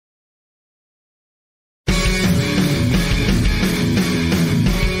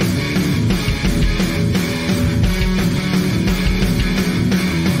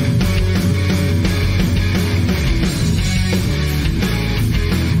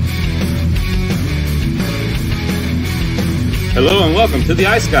Hello and welcome to the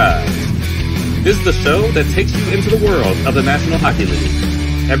Ice Guys. This is the show that takes you into the world of the National Hockey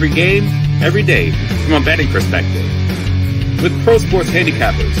League. Every game, every day, from a betting perspective. With pro sports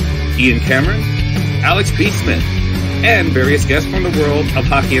handicappers, Ian Cameron, Alex P. Smith, and various guests from the world of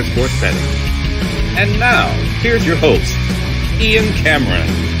hockey and sports betting. And now, here's your host, Ian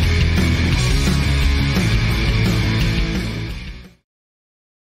Cameron.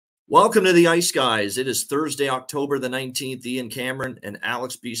 Welcome to the Ice Guys. It is Thursday, October the 19th. Ian Cameron and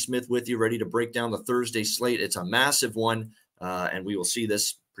Alex B. Smith with you, ready to break down the Thursday slate. It's a massive one, and we will see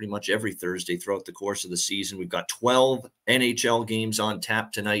this pretty much every Thursday throughout the course of the season. We've got 12 NHL games on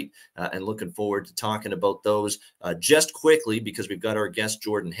tap tonight, and looking forward to talking about those. Just quickly, because we've got our guest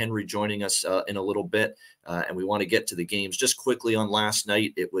Jordan Henry joining us in a little bit, and we want to get to the games. Just quickly on last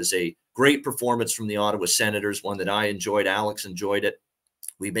night, it was a great performance from the Ottawa Senators, one that I enjoyed. Alex enjoyed it.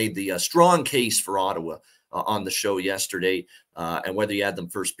 We made the strong case for Ottawa on the show yesterday, and whether you had them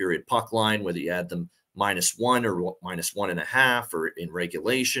first period puck line, whether you had them -1 or -1.5 or in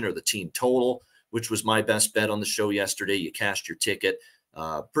regulation or the team total, which was my best bet on the show yesterday, you cashed your ticket.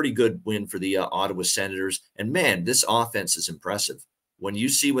 Pretty good win for the Ottawa Senators. And man, this offense is impressive. When you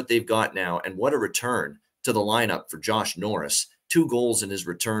see what they've got now and what a return to the lineup for Josh Norris, 2 goals in his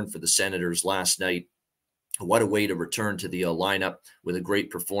return for the Senators last night. What a way to return to the lineup with a great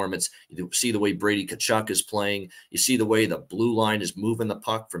performance. You see the way Brady Tkachuk is playing. You see the way the blue line is moving the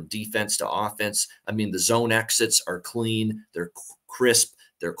puck from defense to offense. I mean, the zone exits are clean. They're crisp.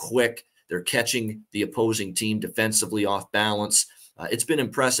 They're quick. They're catching the opposing team defensively off balance. It's been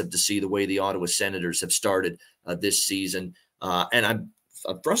impressive to see the way the Ottawa Senators have started this season. And I'm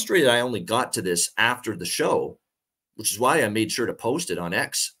frustrated I only got to this after the show, which is why I made sure to post it on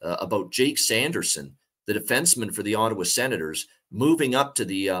X about Jake Sanderson, the defenseman for the Ottawa Senators, moving up to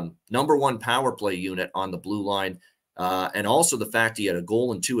the #1 power play unit on the blue line. And also the fact he had a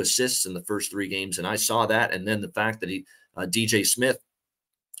goal and 2 assists in the first 3 games. And I saw that. And then the fact that DJ Smith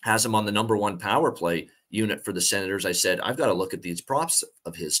has him on the #1 power play unit for the Senators. I said, I've got to look at these props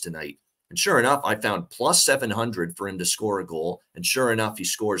of his tonight. And sure enough, I found +700 for him to score a goal. And sure enough, he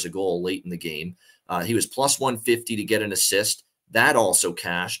scores a goal late in the game. He was +150 to get an assist. That also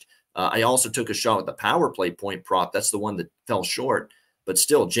cashed. I also took a shot at the power play point prop. That's the one that fell short. But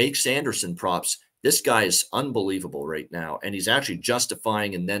still, Jake Sanderson props. This guy is unbelievable right now. And he's actually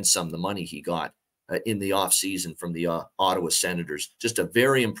justifying and then some the money he got in the offseason from the Ottawa Senators. Just a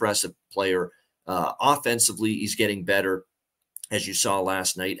very impressive player. Offensively, he's getting better, as you saw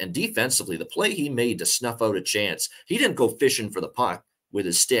last night. And defensively, the play he made to snuff out a chance. He didn't go fishing for the puck with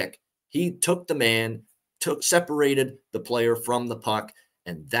his stick. He took the man, separated the player from the puck.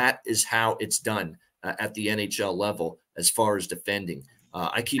 And that is how it's done at the NHL level as far as defending.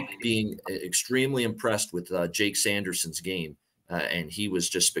 I keep being extremely impressed with Jake Sanderson's game, and he was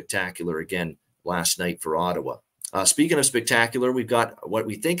just spectacular again last night for Ottawa. Speaking of spectacular, we've got what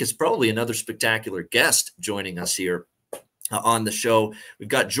we think is probably another spectacular guest joining us here on the show. We've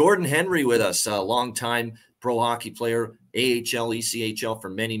got Jordan Henry with us, a longtime pro hockey player, AHL, ECHL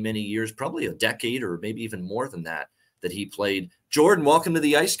for many, many years, probably a decade or maybe even more than that he played. Jordan, welcome to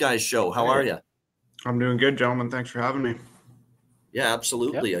the Ice Guys show. How are you? I'm doing good, gentlemen. Thanks for having me. Yeah,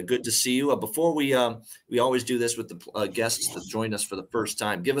 absolutely. Yep. Good to see you. Before we always do this with the guests that join us for the first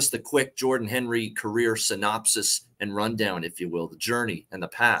time. Give us the quick Jordan Henry career synopsis and rundown, if you will, the journey and the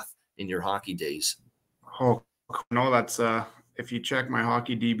path in your hockey days. Oh, no, that's if you check my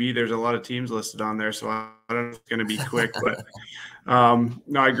hockey DB, there's a lot of teams listed on there, so I don't know if it's going to be quick. But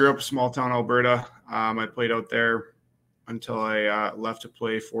no, I grew up in small town Alberta. I played out there until I left to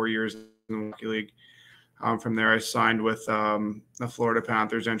play 4 years in the hockey league. From there, I signed with the Florida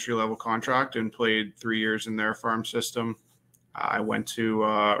Panthers entry-level contract and played 3 years in their farm system. I went to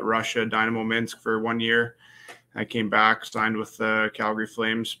Russia, Dynamo Minsk for 1 year. I came back, signed with the Calgary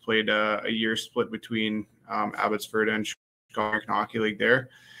Flames, played a year split between Abbotsford and Chicago Hockey League there.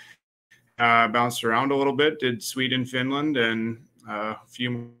 Bounced around a little bit, did Sweden, Finland, and a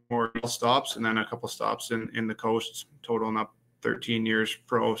few more stops, and then a couple stops in the coast, totaling up 13 years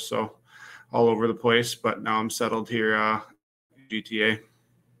pro. So all over the place, but now I'm settled here GTA.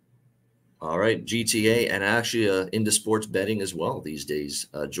 All right, GTA, and actually into sports betting as well these days,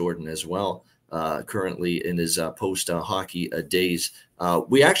 Jordan as well, currently in his post-hockey days.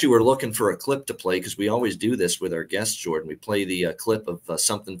 We actually were looking for a clip to play because we always do this with our guests, Jordan. We play the clip of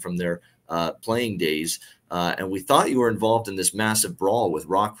something from their playing days, and we thought you were involved in this massive brawl with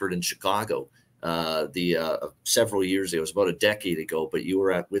Rockford and Chicago several years ago. It was about a decade ago, but you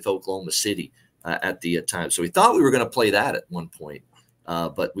were with Oklahoma City at the time. So we thought we were going to play that at one point.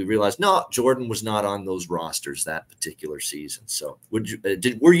 But we realized, no, Jordan was not on those rosters that particular season. So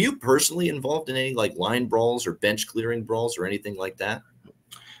were you personally involved in any like line brawls or bench clearing brawls or anything like that?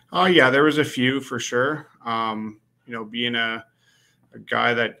 Oh yeah, there was a few for sure. Being a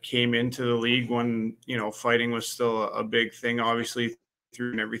guy that came into the league when, fighting was still a big thing, obviously,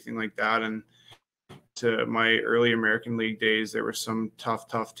 through and everything like that. And to my early American League days, there were some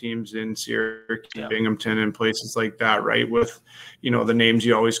tough teams in Syracuse, Binghamton, and places like that, right? With, the names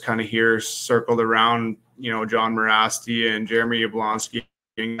you always kind of hear circled around, John Morasti and Jeremy Yablonsky,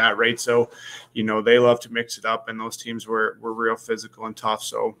 that, right? So, they love to mix it up, and those teams were real physical and tough.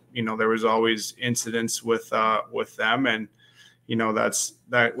 So, there was always incidents with them, and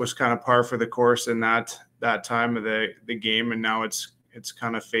that was kind of par for the course in that time of the game. And now it's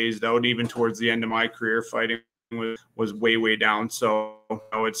kind of phased out. Even towards the end of my career, fighting was way down. So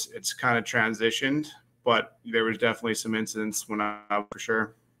it's kind of transitioned, but there was definitely some incidents when I for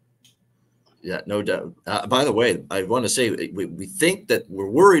sure. Yeah, no doubt. By the way, I want to say we think that we're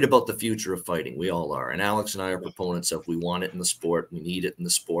worried about the future of fighting. We all are. And Alex and I are proponents of we want it in the sport. We need it in the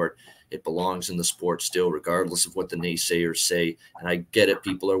sport. It belongs in the sport still, regardless of what the naysayers say. And I get it.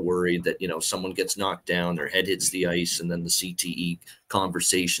 People are worried that, someone gets knocked down, their head hits the ice, and then the CTE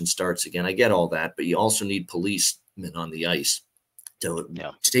conversation starts again. I get all that, but you also need policemen on the ice to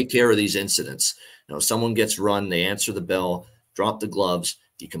take care of these incidents. Someone gets run, they answer the bell, drop the gloves.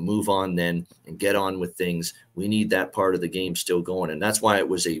 You can move on then and get on with things. We need that part of the game still going. And that's why it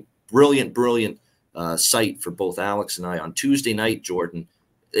was a brilliant sight for both Alex and I on Tuesday night, Jordan.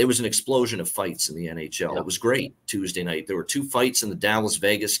 It was an explosion of fights in the NHL. It was great Tuesday night. There were 2 fights in the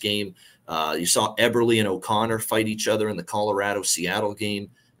Dallas-Vegas game. You saw Eberle and O'Connor fight each other in the Colorado-Seattle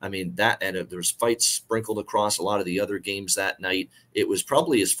game. I mean, and there's fights sprinkled across a lot of the other games that night. It was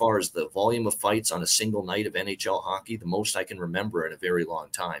probably, as far as the volume of fights on a single night of NHL hockey, the most I can remember in a very long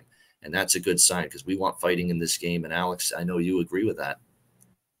time. And that's a good sign because we want fighting in this game. And Alex, I know you agree with that.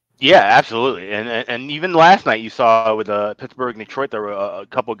 Yeah, absolutely. And even last night you saw with Pittsburgh and Detroit, there were a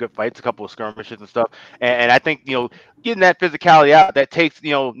couple of good fights, a couple of skirmishes and stuff. And I think, getting that physicality out, that takes,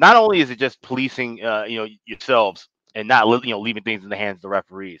 not only is it just policing, yourselves and not, leaving things in the hands of the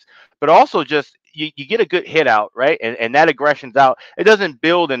referees, but also just you get a good hit out, right? And that aggression's out. It doesn't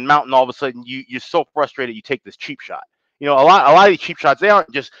build and mount, and all of a sudden you're so frustrated you take this cheap shot. A lot of these cheap shots, they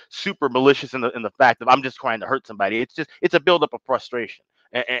aren't just super malicious in the fact of I'm just trying to hurt somebody. It's a buildup of frustration.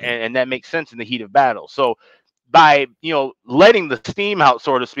 And that makes sense in the heat of battle. So by, letting the steam out,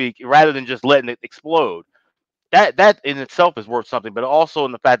 so to speak, rather than just letting it explode, that in itself is worth something. But also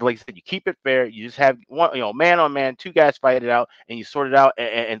in the fact that, like I said, you keep it fair. You just have one, man on man, 2 guys fight it out, and you sort it out,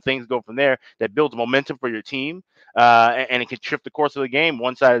 and things go from there. That builds momentum for your team, and it can shift the course of the game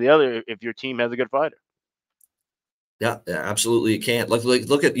one side or the other if your team has a good fighter. Yeah, absolutely. You can't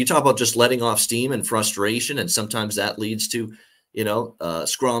look at, you talk about just letting off steam and frustration, and sometimes that leads to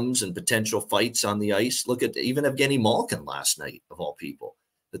scrums and potential fights on the ice. Look at even Evgeny Malkin last night, of all people,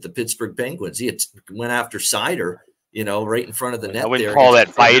 at the Pittsburgh Penguins. He went after Seider, right in front of the net. I wouldn't there. Call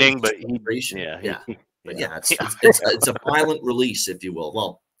that fighting, but it's a violent release, if you will.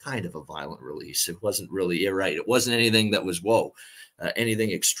 Well, kind of a violent release. It wasn't really, you're right. It wasn't anything that was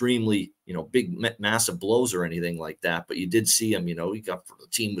anything extremely, big, massive blows or anything like that. But you did see him. The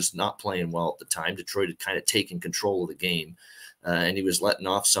team was not playing well at the time. Detroit had kind of taken control of the game. And he was letting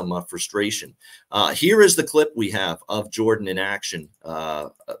off some frustration. Here is the clip we have of Jordan in action.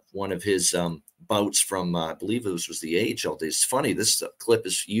 One of his bouts from, I believe it was the AHL days. It's funny, this clip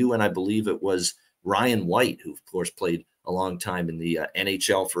is you, and I believe it was Ryan White, who, of course, played a long time in the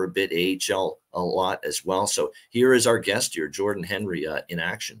NHL for a bit, AHL a lot as well. So here is our guest here, Jordan Henry, in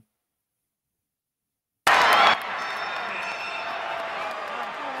action.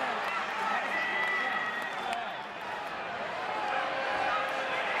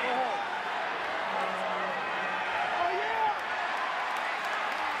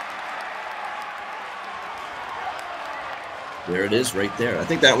 There it is right there. I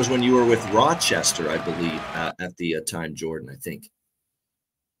think that was when you were with Rochester, I believe, at the time, Jordan, I think.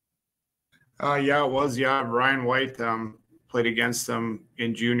 Yeah, it was. Yeah, Ryan White played against them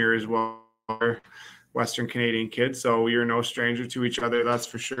in junior as well, Western Canadian kid. So we were no stranger to each other, that's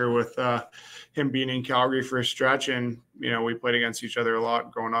for sure, with him being in Calgary for a stretch. And, we played against each other a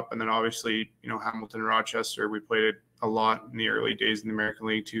lot growing up. And then obviously, Hamilton and Rochester, we played it a lot in the early days in the American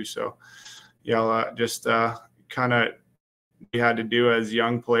League too. So, yeah, just kind of we had to do as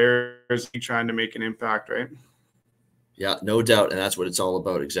young players, trying to make an impact, right? Yeah, no doubt. And that's what it's all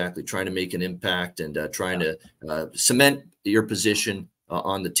about. Exactly. Trying to make an impact and trying to cement your position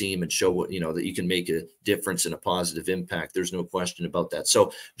on the team and show what, that you can make a difference and a positive impact. There's no question about that.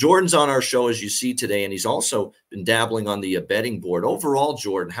 So Jordan's on our show, as you see today, and he's also been dabbling on the betting board. Overall,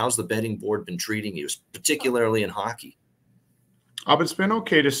 Jordan, how's the betting board been treating you, particularly in hockey? It's been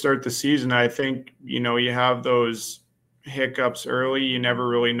okay to start the season. I think, you have those hiccups early. You never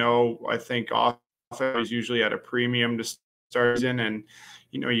really know. I think offense is usually at a premium to start in, and,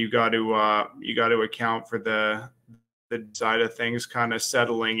 you got to account for the side of things kind of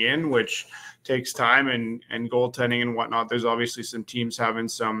settling in, which takes time, and goaltending and whatnot. There's obviously some teams having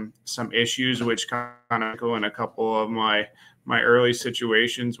some issues, which kind of go in a couple of my early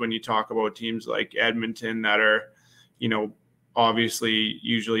situations when you talk about teams like Edmonton that are, obviously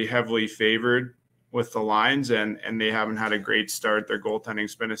usually heavily favored with the lines, and they haven't had a great start. Their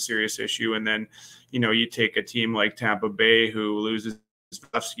goaltending's been a serious issue. And then, you take a team like Tampa Bay who loses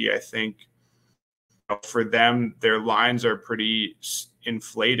Vasilevsky. I think for them, their lines are pretty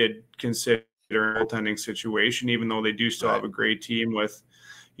inflated considering goaltending situation, even though they do still have a great team with,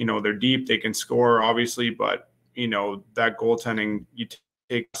 they're deep, they can score obviously, but that goaltending, you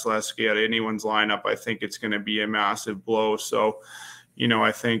take Vasilevsky out of anyone's lineup, I think it's going to be a massive blow. So,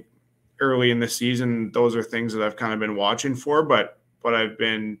 I think early in the season, those are things that I've kind of been watching for, but I've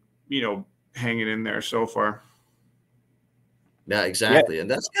been, hanging in there so far. Yeah, exactly. Yeah.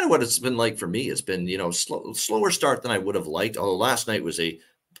 And that's kind of what it's been like for me. It's been, slower start than I would have liked. Although last night was a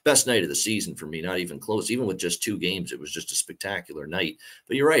best night of the season for me, not even close. Even with just 2 games, it was just a spectacular night.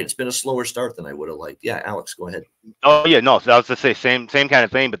 But you're right. It's been a slower start than I would have liked. Yeah, Alex, go ahead. Oh, yeah, no. So I was to say same kind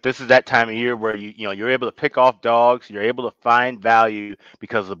of thing, but this is that time of year where you're able to pick off dogs. You're able to find value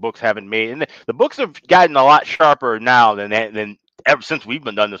because the books haven't made. And the books have gotten a lot sharper now than ever since we've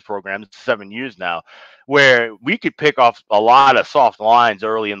been done this program. It's 7 years now, where we could pick off a lot of soft lines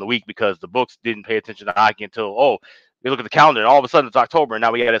early in the week because the books didn't pay attention to hockey until, you look at the calendar and all of a sudden it's October and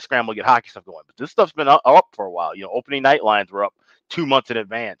now we got to scramble to get hockey stuff going. But this stuff's been up for a while. Opening night lines were up 2 months in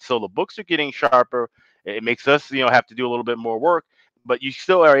advance. So the books are getting sharper. It makes us, have to do a little bit more work, but you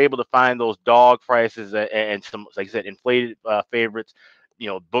still are able to find those dog prices and some, like I said, inflated favorites.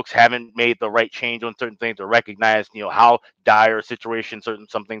 Books haven't made the right change on certain things or recognize, how dire a situation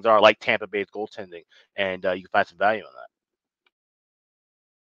some things are, like Tampa Bay's goaltending, and you can find some value in that.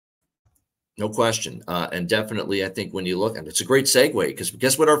 No question. And definitely, I think when you look, and it's a great segue, because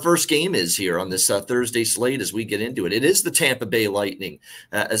guess what our first game is here on this Thursday slate as we get into it. It is the Tampa Bay Lightning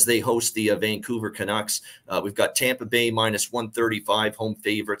as they host the Vancouver Canucks. We've got Tampa Bay minus 135 home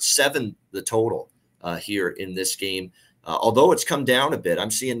favorites, 7 the total here in this game. Although it's come down a bit,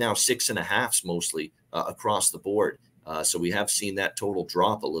 I'm seeing now 6.5s mostly across the board. So we have seen that total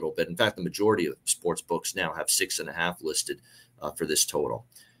drop a little bit. In fact, the majority of sports books now have 6.5 listed for this total.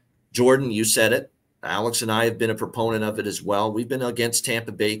 Jordan, you said it. Alex and I have been a proponent of it as well. We've been against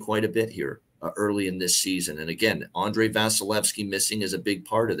Tampa Bay quite a bit here early in this season. And again, Andrei Vasilevsky missing is a big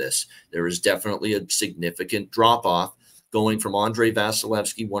part of this. There is definitely a significant drop-off going from Andrei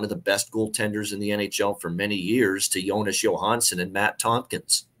Vasilevsky, one of the best goaltenders in the NHL for many years, to Jonas Johansson and Matt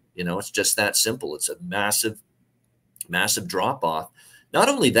Tompkins. It's just that simple. It's a massive, massive drop-off. Not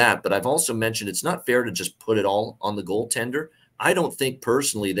only that, but I've also mentioned it's not fair to just put it all on the goaltender. I don't think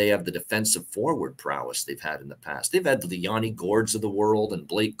personally they have the defensive forward prowess they've had in the past. They've had the Yanni Gourdes of the world and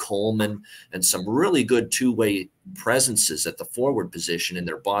Blake Coleman and some really good two-way presences at the forward position in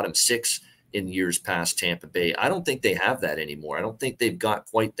their bottom 6 in years past Tampa Bay. I don't think they have that anymore. I don't think they've got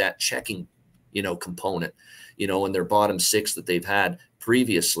quite that checking, component, in their bottom 6 that they've had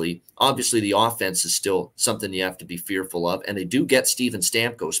previously. Obviously, the offense is still something you have to be fearful of, and they do get Steven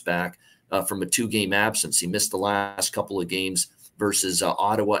Stamkos back from a 2-game absence. He missed the last couple of games versus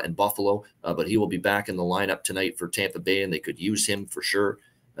Ottawa and Buffalo, but he will be back in the lineup tonight for Tampa Bay, and they could use him for sure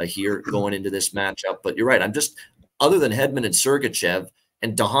here going into this matchup. But you're right. I'm just, other than Hedman and Sergachev,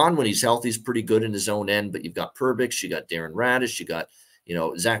 and Dahan, when he's healthy, is pretty good in his own end, but you've got Perbix, you got Darren Radish, you got,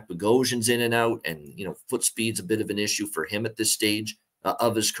 Zach Bogosian's in and out, and, foot speed's a bit of an issue for him at this stage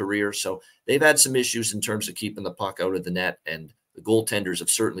of his career. So they've had some issues in terms of keeping the puck out of the net, and the goaltenders have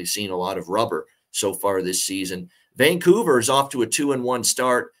certainly seen a lot of rubber so far this season. Vancouver is off to a 2-1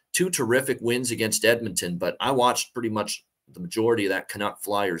 start, 2 terrific wins against Edmonton, but I watched pretty much the majority of that Canuck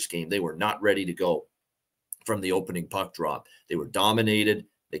Flyers game. They were not ready to go from the opening puck drop. They were dominated.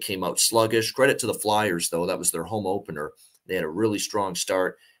 They came out sluggish. Credit to the Flyers, though. That was their home opener. They had a really strong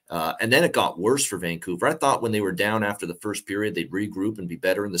start. And then it got worse for Vancouver. I thought when they were down after the first period, they'd regroup and be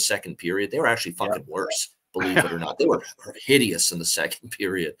better in the second period. They were actually fucking worse, believe it or not. They were hideous in the second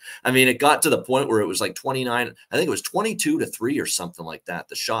period. I mean, it got to the point where it was like 29, I think it was 22-3 or something like that,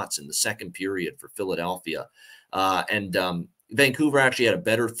 the shots in the second period for Philadelphia. Vancouver actually had a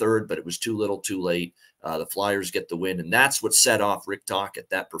better third, but it was too little, too late. The Flyers get the win, and that's what set off Rick Tocchet,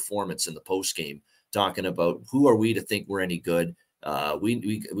 that performance in the postgame, talking about who are we to think we're any good.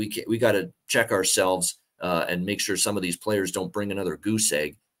 We got to check ourselves and make sure some of these players don't bring another goose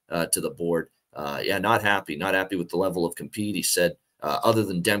egg to the board. Not happy with the level of compete. He said, other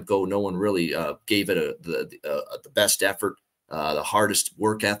than Demko, no one really gave it the best effort, the hardest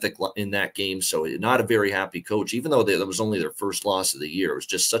work ethic in that game. So not a very happy coach, even though that was only their first loss of the year. It was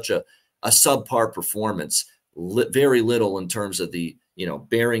just such a subpar performance, very little in terms of the,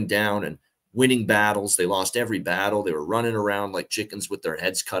 bearing down and winning battles. They lost every battle. They were running around like chickens with their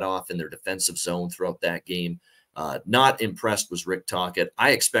heads cut off in their defensive zone throughout that game. Not impressed was Rick Tocchet.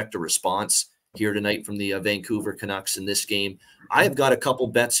 I expect a response here tonight from the Vancouver Canucks in this game. I have got a couple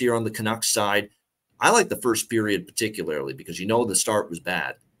bets here on the Canucks side. I like the first period particularly because the start was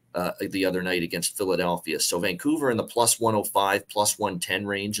bad the other night against Philadelphia. So Vancouver in the plus 105, plus 110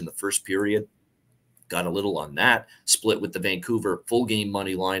 range in the first period. Got a little on that, split with the Vancouver full game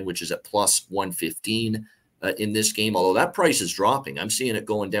money line, which is at plus 115 in this game. Although that price is dropping. I'm seeing it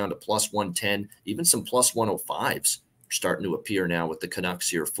going down to plus 110, even some plus 105s are starting to appear now with the Canucks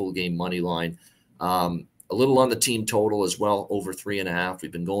here, full game money line. A little on the team total as well, over 3.5.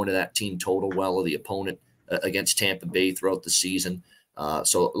 We've been going to that team total well of the opponent against Tampa Bay throughout the season.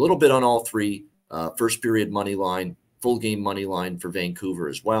 So a little bit on all three, first period money line, full game money line for Vancouver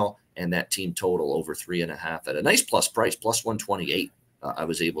as well. And that team total over 3.5 at a nice plus price, plus 128. I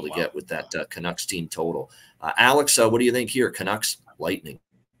was able to get with that Canucks team total. Alex, what do you think here? Canucks, Lightning.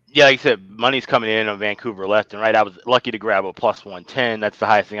 Yeah, like you said, money's coming in on Vancouver left and right. I was lucky to grab a plus 110. That's the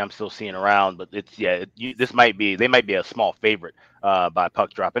highest thing I'm still seeing around. But they might be a small favorite by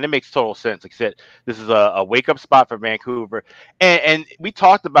puck drop, and it makes total sense. Like I said, this is a wake up spot for Vancouver, and we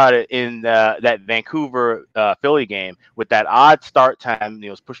talked about it in that Vancouver Philly game with that odd start time. It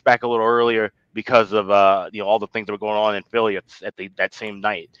was pushed back a little earlier because of all the things that were going on in Philly at that same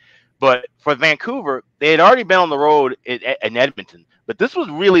night. But for Vancouver, they had already been on the road in Edmonton. But this was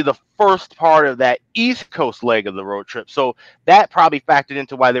really the first part of that East Coast leg of the road trip. So that probably factored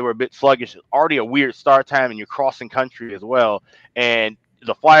into why they were a bit sluggish. Already a weird start time, and you're crossing country as well. And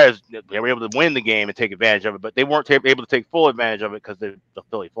the Flyers, they were able to win the game and take advantage of it, but they weren't able to take full advantage of it because they're the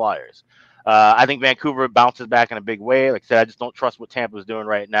Philly Flyers. I think Vancouver bounces back in a big way. Like I said, I just don't trust what Tampa's doing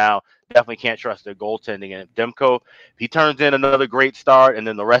right now. Definitely can't trust their goaltending. And if Demko, if he turns in another great start, and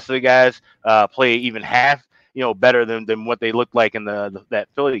then the rest of the guys play even half, better than what they looked like in that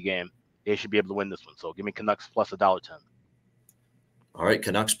Philly game, they should be able to win this one. So give me Canucks plus $1.10. All right,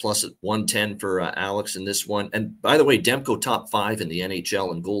 Canucks plus 110 for Alex in this one. And by the way, Demko top 5 in the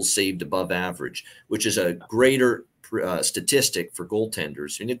NHL in goals saved above average, which is a greater statistic for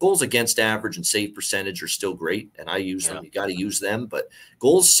goaltenders. And the goals against average and save percentage are still great, and I use them. You got to use them, but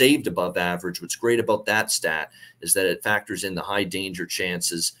goals saved above average, what's great about that stat is that it factors in the high danger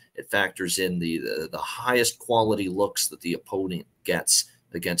chances. It factors in the highest quality looks that the opponent gets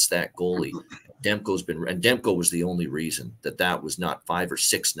against that goalie. Demko was the only reason that was not 5 or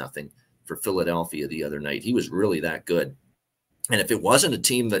 6-0 for Philadelphia the other night. He was really that good. And if it wasn't a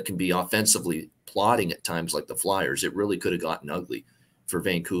team that can be offensively plotting at times like the Flyers, it really could have gotten ugly for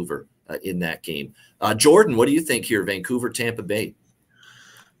Vancouver in that game. Jordan, what do you think here, Vancouver, Tampa Bay?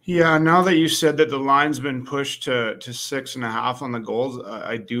 Yeah, now that you said that the line's been pushed to 6.5 on the goals,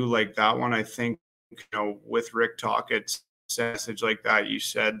 I do like that one. I think, with Rick Tocchet's message like that, you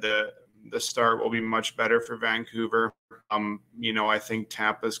said the start will be much better for Vancouver. I think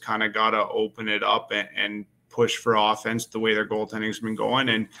Tampa's kind of got to open it up and push for offense the way their goaltending's been going.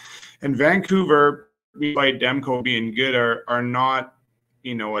 And Vancouver, despite Demko being good, are not,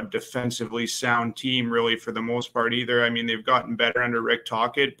 a defensively sound team really for the most part either. I mean, they've gotten better under Rick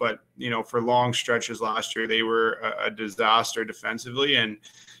Tocchet, but, for long stretches last year, they were a disaster defensively and,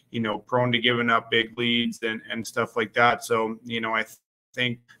 prone to giving up big leads and stuff like that. So, I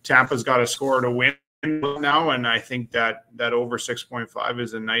think Tampa's got to score to win now, and I think that over 6.5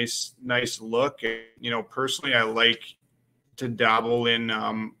 is a nice look. Personally, I like to dabble in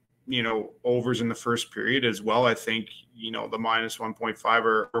overs in the first period as well. I think the minus 1.5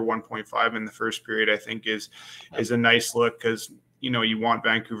 or 1.5 in the first period I think is a nice look because you want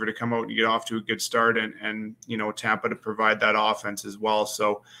Vancouver to come out and get off to a good start and Tampa to provide that offense as well.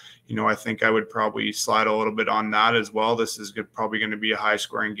 So I think I would probably slide a little bit on that as well. This is probably going to be a high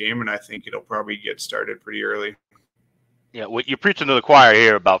scoring game, and I think it'll probably get started pretty early. Yeah, well, you're preaching to the choir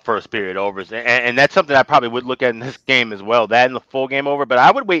here about first period overs, and that's something I probably would look at in this game as well. That and the full game over, but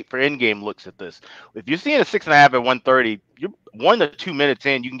I would wait for in-game looks at this. If you're seeing a 6.5 at 130, you're 1 to 2 minutes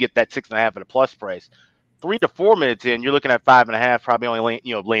in, you can get that 6.5 at a plus price. 3 to 4 minutes in, you're looking at 5.5, probably only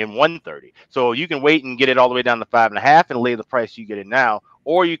laying 130. So you can wait and get it all the way down to 5.5 and lay the price you get it now,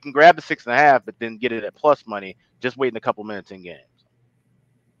 or you can grab the 6.5, but then get it at plus money, just waiting a couple minutes in game.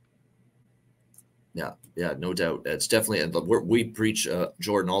 Yeah, no doubt. It's definitely, we preach,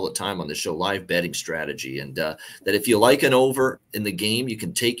 Jordan, all the time on the show, live betting strategy. And that if you like an over in the game, you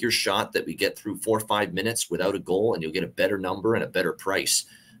can take your shot that we get through 4 or 5 minutes without a goal, and you'll get a better number and a better price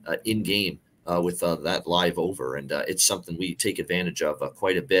in game with that live over. And it's something we take advantage of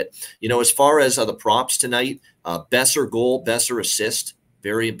quite a bit. As far as the props tonight, Besser goal, Besser assist,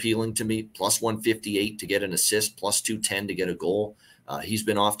 very appealing to me. Plus 158 to get an assist, plus 210 to get a goal. He's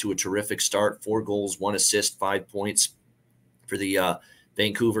been off to a terrific start, 4 goals, 1 assist, 5 points for the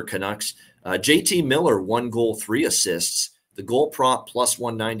Vancouver Canucks. JT Miller, 1 goal, 3 assists. The goal prop plus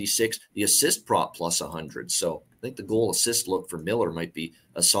 196, the assist prop plus 100. So I think the goal assist look for Miller might be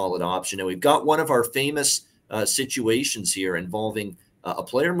a solid option. And we've got one of our famous situations here involving a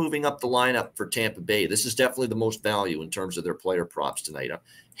player moving up the lineup for Tampa Bay. This is definitely the most value in terms of their player props tonight.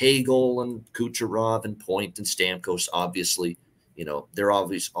 Hagel and Kucherov and Point and Stamkos, obviously. They're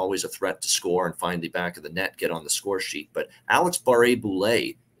always a threat to score and find the back of the net, get on the score sheet. But Alex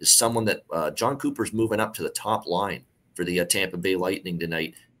Barré-Boulet is someone that John Cooper's moving up to the top line for the Tampa Bay Lightning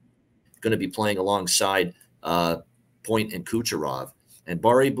tonight. Going to be playing alongside Point and Kucherov. And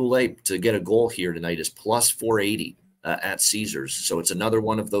Barré-Boulet to get a goal here tonight is plus 480 at Caesars. So it's another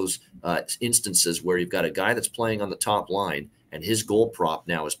one of those instances where you've got a guy that's playing on the top line, and his goal prop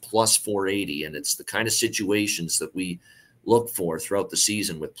now is plus 480. And it's the kind of situations that we look for throughout the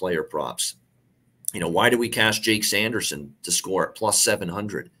season with player props. Why do we cash Jake Sanderson to score at plus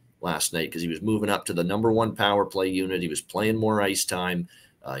 700 last night? Because he was moving up to the #1 power play unit. He was playing more ice time.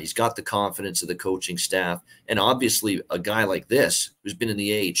 He's got the confidence of the coaching staff. And obviously a guy like this, who's been in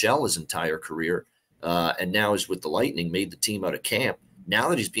the AHL his entire career, and now is with the Lightning, made the team out of camp. Now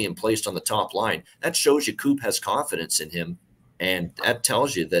that he's being placed on the top line, that shows you Coop has confidence in him. And that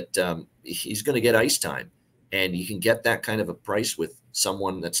tells you that he's going to get ice time. And you can get that kind of a price with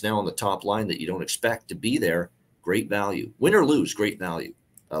someone that's now on the top line that you don't expect to be there. Great value. Win or lose, great value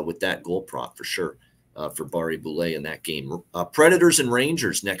with that goal prop for sure for Barré-Boulet in that game. Predators and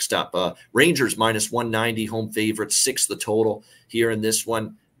Rangers next up. Rangers minus 190, home favorites, 6 the total here in this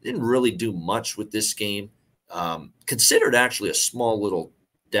one. Didn't really do much with this game. Considered actually a small little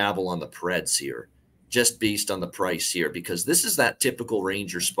dabble on the Preds here, just based on the price here, because this is that typical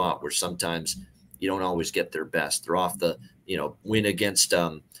Ranger spot where sometimes – you don't always get their best. They're off the, win against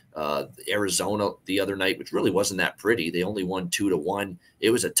Arizona the other night, which really wasn't that pretty. They only won 2-1.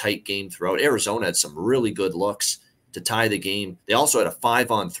 It was a tight game throughout. Arizona had some really good looks to tie the game. They also had a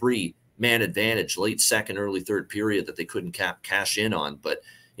 5-on-3 man advantage late second, early third period that they couldn't cash in on. But,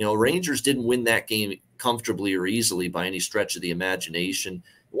 Rangers didn't win that game comfortably or easily by any stretch of the imagination.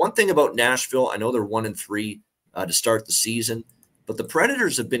 One thing about Nashville, I know they're 1-3 to start the season, but the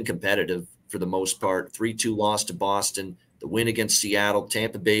Predators have been competitive for the most part. 3-2 loss to Boston, the win against Seattle.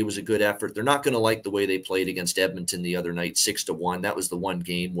 Tampa Bay was a good effort. They're not going to like the way they played against Edmonton the other night, 6-1. That was the one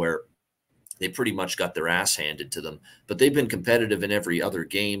game where they pretty much got their ass handed to them. But they've been competitive in every other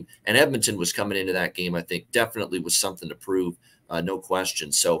game. And Edmonton was coming into that game, I think, definitely was something to prove, no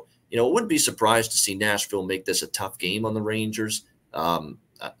question. So, I wouldn't be surprised to see Nashville make this a tough game on the Rangers.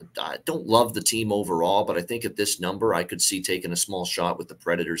 I don't love the team overall, but I think at this number, I could see taking a small shot with the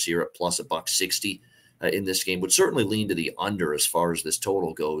Predators here at plus $1.60 in this game. Would certainly lean to the under as far as this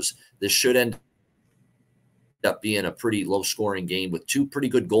total goes. This should end up being a pretty low-scoring game with 2 pretty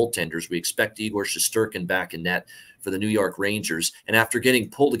good goaltenders. We expect Igor Shesterkin back in net for the New York Rangers. And after getting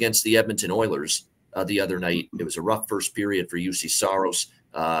pulled against the Edmonton Oilers the other night, it was a rough first period for UC Saros.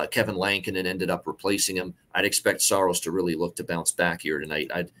 Kevin Lankinen ended up replacing him. I'd expect Saros to really look to bounce back here tonight.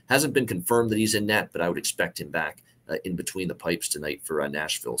 Hasn't been confirmed that he's in net, but I would expect him back in between the pipes tonight for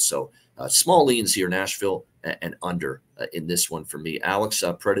Nashville. So small leans here, Nashville and under in this one for me. Alex,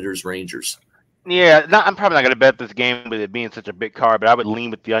 Predators, Rangers. Yeah, I'm probably not going to bet this game with it being such a big card, but I would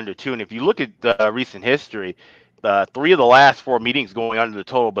lean with the under too. And if you look at recent history, 3 of the last 4 meetings going under the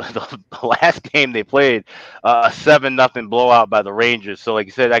total, but the last game they played, a 7-0 blowout by the Rangers. So, like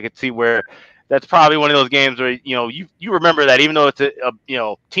you said, I could see where that's probably one of those games where you remember that, even though it's a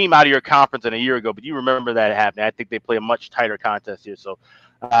team out of your conference in a year ago, but you remember that happening. I think they play a much tighter contest here. So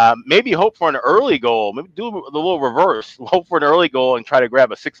maybe hope for an early goal. Maybe do the little reverse. Hope for an early goal and try to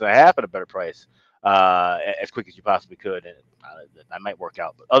grab a 6.5 at a better price as quick as you possibly could. And that might work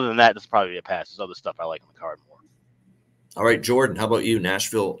out. But other than that, this is probably a pass. There's other stuff I like on the card more. All right, Jordan, how about you?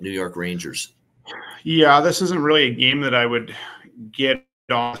 Nashville, New York Rangers. Yeah, this isn't really a game that I would get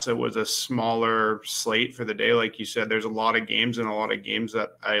also was a smaller slate for the day. Like you said, there's a lot of games and a lot of games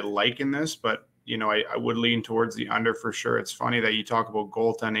that I like in this, but I would lean towards the under for sure. It's funny that you talk about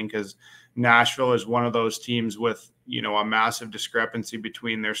goaltending because Nashville is one of those teams with, a massive discrepancy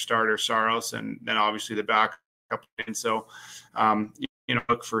between their starter Saros and then obviously the backup. And so,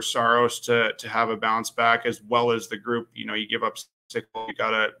 look for Saros to have a bounce back as well as the group. You give up 6,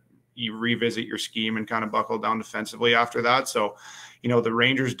 you revisit your scheme and kind of buckle down defensively after that. So, the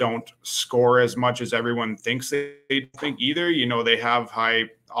Rangers don't score as much as everyone thinks they think either. They have high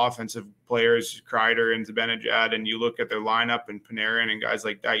offensive players, Kreider and Zibanejad, and you look at their lineup and Panarin and guys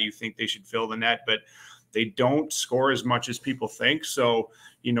like that, you think they should fill the net, but they don't score as much as people think. So,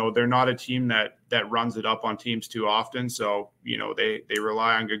 they're not a team that runs it up on teams too often. So, they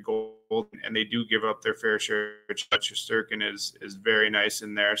rely on good goals and they do give up their fair share. Shesterkin is very nice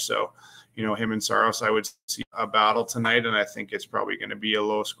in there. So, him and Saros, I would see a battle tonight, and I think it's probably going to be a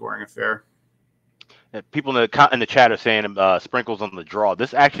low-scoring affair. People in the chat are saying sprinkles on the draw.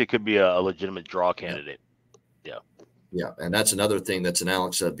 This actually could be a legitimate draw candidate. Yeah, and that's another thing that's an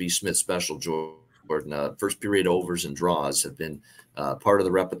Alex B. Smith special, Jordan. First period overs and draws have been part of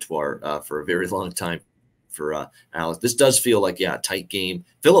the repertoire for a very long time for Alex. This does feel like, a tight game.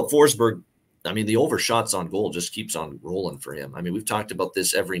 Philip Forsberg, the over shots on goal just keeps on rolling for him. We've talked about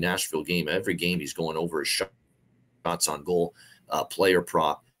this every Nashville game. Every game he's going over his shots on goal, player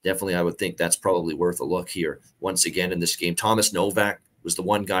prop. Definitely, I would think that's probably worth a look here. Once again in this game, Thomas Novak was the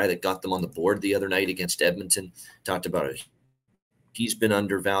one guy that got them on the board the other night against Edmonton. Talked about it. He's been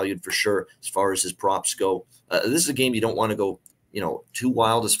undervalued for sure as far as his props go. This is a game you don't want to go, too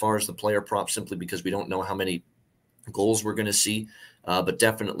wild as far as the player props, simply because we don't know how many goals we're going to see. But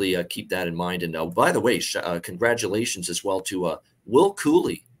definitely keep that in mind. And by the way, congratulations as well to Will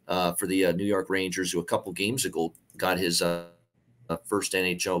Cooley for the New York Rangers, who a couple games ago got his first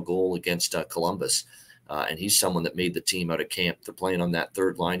NHL goal against Columbus. And he's someone that made the team out of camp. They're playing on that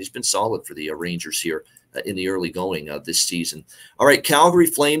third line. He's been solid for the Rangers here in the early going this season. All right, Calgary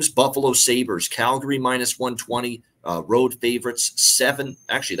Flames, Buffalo Sabres. Calgary minus 120, road favorites 7.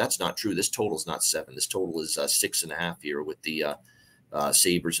 Actually, that's not true. This total is not 7. This total is 6.5 here with the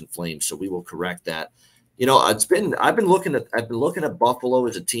Sabres and Flames. So we will correct that. I've been looking at Buffalo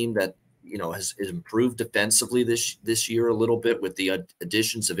as a team that has improved defensively this year a little bit with the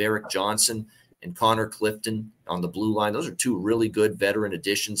additions of Eric Johnson and Connor Clifton on the blue line. Those are two really good veteran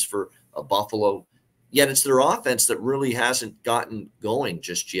additions for Buffalo. Yet it's their offense that really hasn't gotten going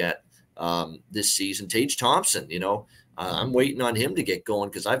just yet this season. Tage Thompson, I'm waiting on him to get going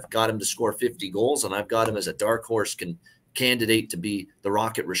because I've got him to score 50 goals, and I've got him as a dark horse candidate to be the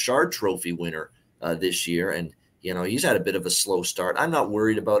Rocket Richard Trophy winner this year. And, he's had a bit of a slow start. I'm not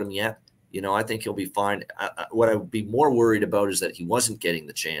worried about him yet. I think he'll be fine. What I would be more worried about is that he wasn't getting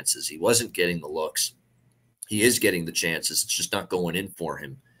the chances. He wasn't getting the looks. He is getting the chances. It's just not going in for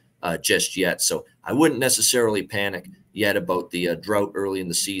him just yet. So I wouldn't necessarily panic yet about the drought early in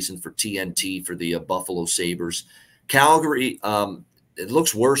the season for TNT for the Buffalo Sabres. Calgary, it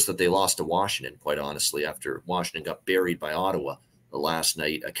looks worse that they lost to Washington, quite honestly, after Washington got buried by Ottawa last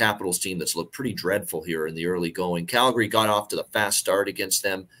night. A Capitals team that's looked pretty dreadful here in the early going. Calgary got off to the fast start against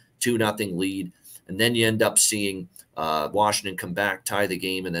them, 2-0 lead. And then you end up seeing Washington come back, tie the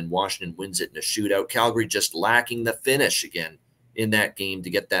game, and then Washington wins it in a shootout. Calgary just lacking the finish again in that game to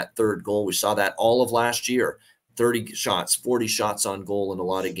get that third goal. We saw that all of last year. 30 shots, 40 shots on goal in a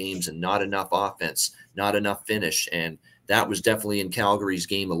lot of games, and not enough offense, not enough finish. And that was definitely in Calgary's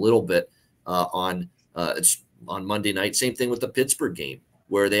game a little bit on Monday night. Same thing with the Pittsburgh game,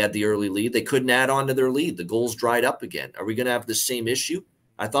 where they had the early lead. They couldn't add on to their lead. The goals dried up again. Are we going to have the same issue?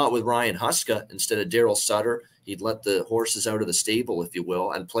 I thought with Ryan Huska, instead of Daryl Sutter, he'd let the horses out of the stable, if you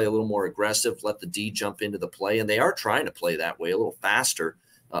will, and play a little more aggressive, let the D jump into the play. And they are trying to play that way a little faster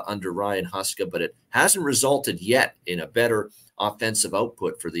under Ryan Huska, but it hasn't resulted yet in a better offensive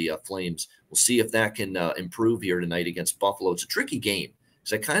output for the Flames. We'll see if that can improve here tonight against Buffalo. It's a tricky game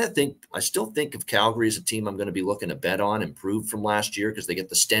because I still think of Calgary as a team I'm going to be looking to bet on, improved from last year because they get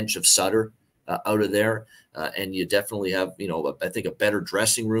the stench of Sutter out of there. And you definitely have, I think a better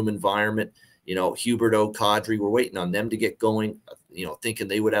dressing room environment. Huberdeau, Kadri, we're waiting on them to get going, thinking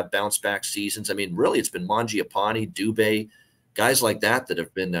they would have bounce back seasons. Really, it's been Mangiapane, Dubé, guys like that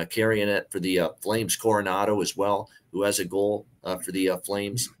have been carrying it for the Flames. Coronado as well, who has a goal for the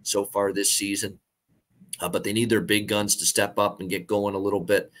Flames so far this season. But they need their big guns to step up and get going a little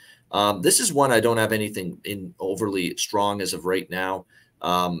bit. This is one I don't have anything in overly strong as of right now.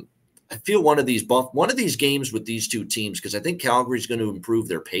 I feel one of these games with these two teams, because I think Calgary's going to improve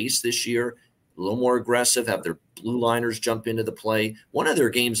their pace this year, little more aggressive, have their blue liners jump into the play. One of their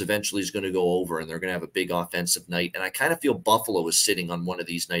games eventually is going to go over, and they're going to have a big offensive night. And I kind of feel Buffalo is sitting on one of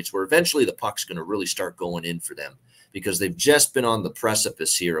these nights where eventually the puck's going to really start going in for them, because they've just been on the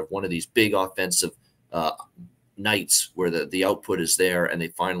precipice here of one of these big offensive nights where the output is there, and they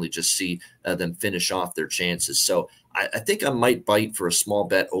finally just see them finish off their chances. So I think I might bite for a small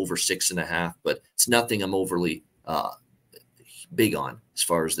bet over 6.5, but it's nothing I'm overly big on as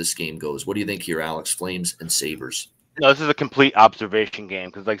far as this game goes. What do you think here, Alex? Flames and Sabres. No, this is a complete observation game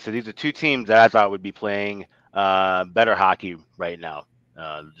because, like I said, these are two teams that I thought would be playing better hockey right now.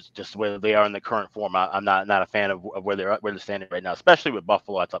 Just where they are in the current form. I'm not a fan of where they're standing right now, especially with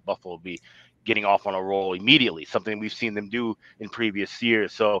Buffalo. I thought Buffalo would be getting off on a roll immediately, something we've seen them do in previous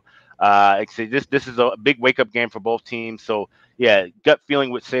years. So like I say, this is a big wake up game for both teams. So yeah, gut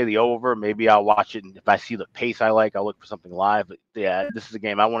feeling would say the over. Maybe I'll watch it, and if I see the pace I like, I'll look for something live. But yeah, this is a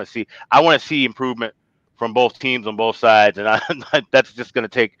game I want to see. I want to see improvement from both teams on both sides, and that's just going to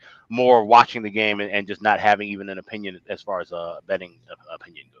take more watching the game and just not having even an opinion as far as a betting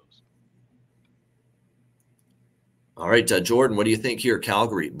opinion goes. All right, Jordan, what do you think here?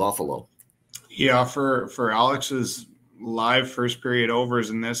 Calgary, Buffalo. Yeah, for Alex's live first period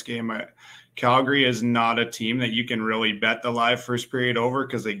overs in this game, Calgary is not a team that you can really bet the live first period over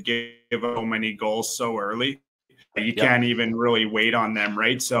because they give so many goals so early. You can't even really wait on them,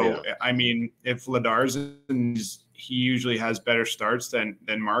 right? So, I mean, if Ladar's he usually has better starts than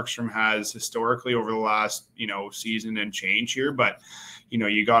Markstrom has historically over the last, season and change here. But,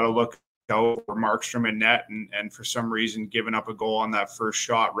 you got to look out for Markstrom and net and for some reason giving up a goal on that first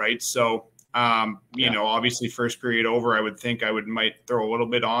shot, right? So, obviously first period over, I would think I might throw a little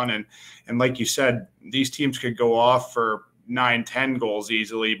bit on. And like you said, these teams could go off for 9-10 goals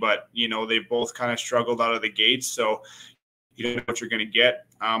easily, but they've both kind of struggled out of the gates, so you don't know what you're going to get.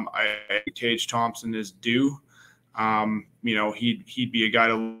 I think Tage Thompson is due. He'd be a guy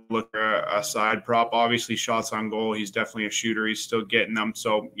to look at a side prop. Obviously, shots on goal, he's definitely a shooter. He's still getting them,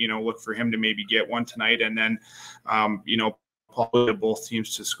 so look for him to maybe get one tonight, and then probably both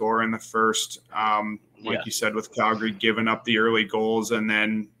teams to score in the first. Like you said, with Calgary giving up the early goals, and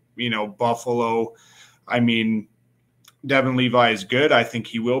then Buffalo. I mean, Devin Levi is good. I think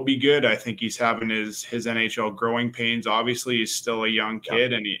he will be good. I think he's having his NHL growing pains. Obviously, he's still a young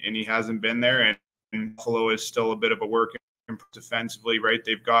kid, and he hasn't been there. And Buffalo is still a bit of a work defensively, right?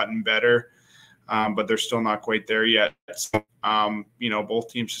 They've gotten better, but they're still not quite there yet. So, both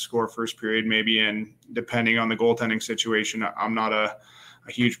teams to score first period maybe, and depending on the goaltending situation, I'm not a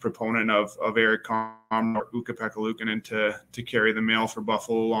huge proponent of Erik Karlsson or Ukko-Pekka Luukkonen to carry the mail for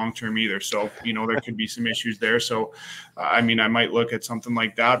Buffalo long term either. So, there could be some issues there. So, I might look at something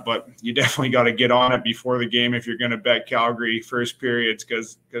like that, but you definitely got to get on it before the game if you're going to bet Calgary first periods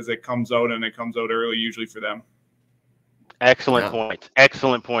because it comes out early usually for them. Excellent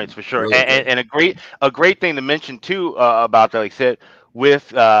points for sure. Really and a great thing to mention too about that, like I said, with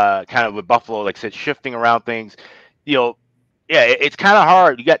kind of with Buffalo, like I said, shifting around things, it's kind of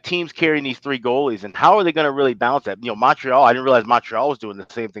hard. You got teams carrying these three goalies, and how are they going to really balance that? Montreal, I didn't realize Montreal was doing the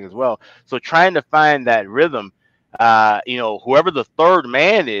same thing as well. So trying to find that rhythm, whoever the third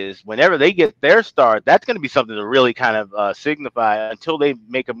man is, whenever they get their start, that's going to be something to really kind of signify until they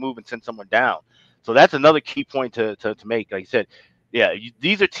make a move and send someone down. So that's another key point to make. Like I said,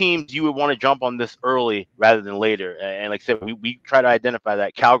 these are teams you would want to jump on this early rather than later. And like I said, we try to identify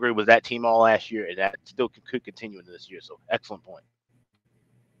that. Calgary was that team all last year, and that still could continue into this year. So excellent point.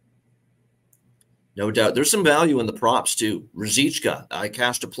 No doubt. There's some value in the props too. Ruzicka, I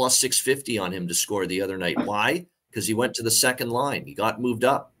cashed a plus 650 on him to score the other night. Why? Because he went to the second line. He got moved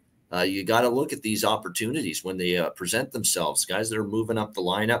up. You got to look at these opportunities when they present themselves. Guys that are moving up the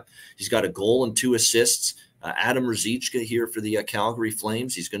lineup. He's got a goal and 2 assists. Adam Ruzicka here for the Calgary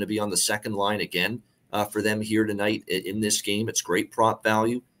Flames. He's going to be on the second line again for them here tonight in this game. It's great prop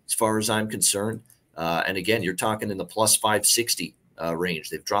value as far as I'm concerned. And again, you're talking in the plus 560 range.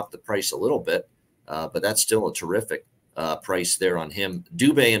 They've dropped the price a little bit, but that's still a terrific price there on him.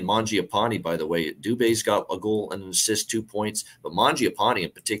 Dubé and Mangiapane, by the way. Dubé's got a goal and an assist, 2 points, but Mangiapane in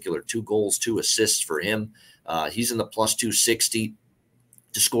particular, 2 goals, 2 assists for him. He's in the plus 260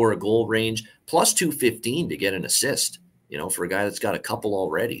 to score a goal range, plus 215 to get an assist, for a guy that's got a couple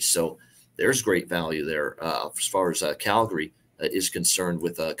already. So there's great value there as far as Calgary is concerned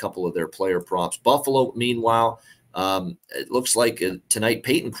with a couple of their player props. Buffalo, meanwhile, it looks like tonight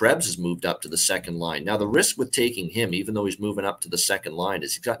Peyton Krebs has moved up to the second line. Now, the risk with taking him, even though he's moving up to the second line,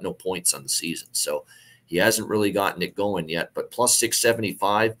 is he's got no points on the season. So he hasn't really gotten it going yet, but plus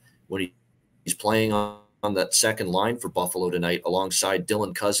 675 when he's playing on on that second line for Buffalo tonight, alongside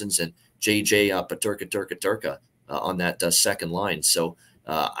Dylan Cousins and JJ Paterka on that second line. So,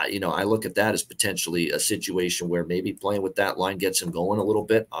 I look at that as potentially a situation where maybe playing with that line gets him going a little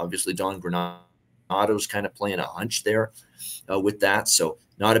bit. Obviously, Don Granato's kind of playing a hunch there with that. So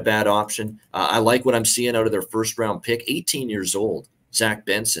not a bad option. I like what I'm seeing out of their first round pick, 18 years old, Zach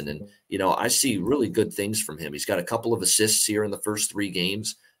Benson. And, I see really good things from him. He's got a couple of assists here in the first 3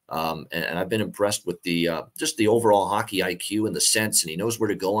 games. And I've been impressed with the just the overall hockey IQ and the sense, and he knows where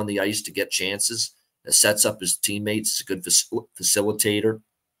to go on the ice to get chances. Sets up his teammates. He's a good facilitator.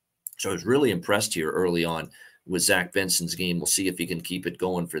 So I was really impressed here early on with Zach Benson's game. We'll see if he can keep it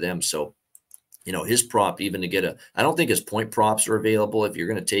going for them. So, his prop, even to get I don't think his point props are available. If you're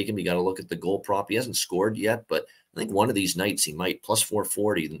going to take him, you got to look at the goal prop. He hasn't scored yet, but I think one of these nights he might, plus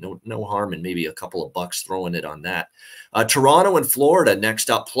 440. No harm in maybe a couple of bucks throwing it on that. Toronto and Florida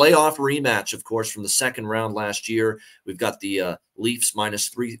next up. Playoff rematch, of course, from the second round last year. We've got the Leafs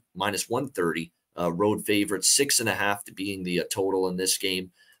 -130. Road favorites, 6.5 to being the total in this game.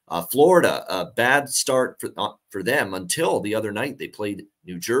 Florida, a bad start for them until the other night. They played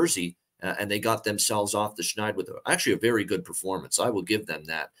New Jersey, and they got themselves off the schneid with actually a very good performance. I will give them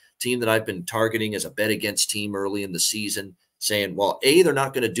that. Team that I've been targeting as a bet against team early in the season, saying, well, A, they're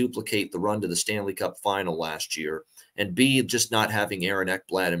not going to duplicate the run to the Stanley Cup final last year, and B, just not having Aaron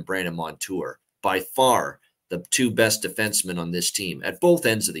Ekblad and Brandon Montour. By far, the 2 best defensemen on this team at both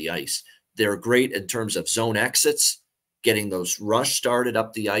ends of the ice. They're great in terms of zone exits, getting those rush started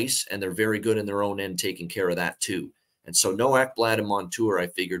up the ice, and they're very good in their own end taking care of that too. And so no Ekblad and Montour, I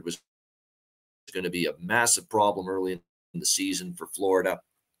figured, was going to be a massive problem early in the season for Florida.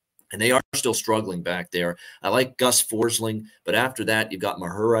 And they are still struggling back there. I like Gus Forsling, but after that, you've got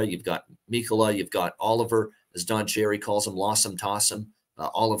Mahura, you've got Mikkola, you've got Oliver, as Don Cherry calls him, Lossum Tossum,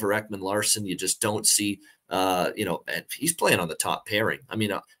 Oliver Ekman-Larsson. You just don't see, and he's playing on the top pairing. I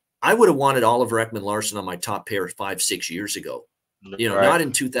mean, I would have wanted Oliver Ekman-Larsson on my top pair 5-6 years ago. Right. Not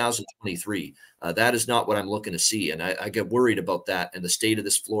in 2023. That is not what I'm looking to see. And I get worried about that and the state of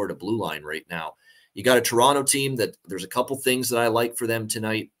this Florida blue line right now. You got a Toronto team that there's a couple things that I like for them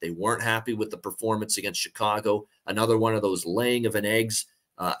tonight. They weren't happy with the performance against Chicago. Another one of those laying of an eggs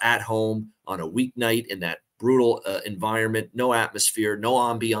at home on a weeknight in that brutal environment. No atmosphere, no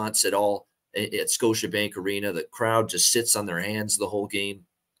ambiance at all at Scotiabank Arena. The crowd just sits on their hands the whole game.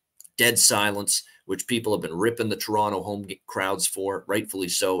 Dead silence, which people have been ripping the Toronto home crowds for, rightfully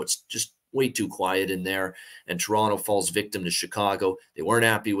so. It's just way too quiet in there, and Toronto falls victim to Chicago. They weren't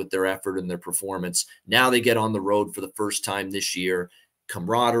happy with their effort and their performance. Now they get on the road for the first time this year.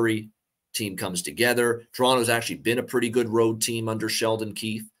 Camaraderie, team comes together. Toronto's actually been a pretty good road team under Sheldon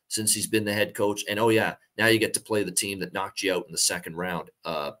Keefe since he's been the head coach. And, oh, yeah, now you get to play the team that knocked you out in the second round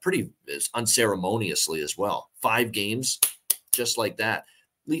pretty unceremoniously as well. 5 games, just like that.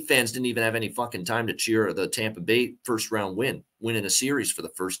 Leaf fans didn't even have any fucking time to cheer the Tampa Bay first-round winning a series for the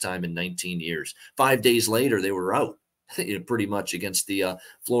first time in 19 years. 5 days later, they were out pretty much against the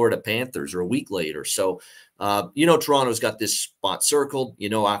Florida Panthers, or a week later. So, Toronto's got this spot circled.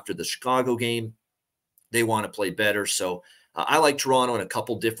 After the Chicago game, they want to play better. So I like Toronto in a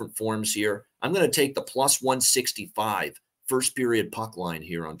couple different forms here. I'm going to take the plus 165 first period puck line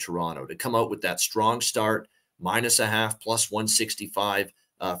here on Toronto to come out with that strong start, -0.5, plus 165.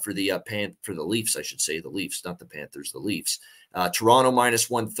 For the Leafs, I should say, the Leafs, not the Panthers, the Leafs. Toronto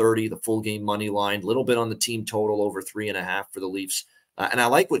 -130, the full game money line, a little bit on the team total, over 3.5 for the Leafs. And I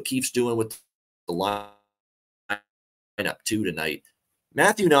like what Keefe's doing with the lineup too tonight.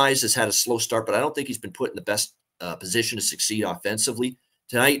 Matthew Knies has had a slow start, but I don't think he's been put in the best position to succeed offensively.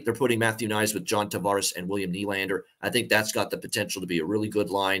 Tonight, they're putting Matthew Knies with John Tavares and William Nylander. I think that's got the potential to be a really good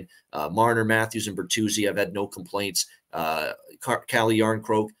line. Marner, Matthews, and Bertuzzi, I've had no complaints. Calle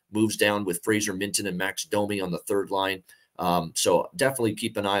Yarncroke moves down with Fraser Minton and Max Domi on the third line. So definitely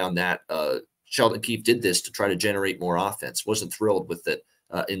keep an eye on that. Sheldon Keefe did this to try to generate more offense. Wasn't thrilled with it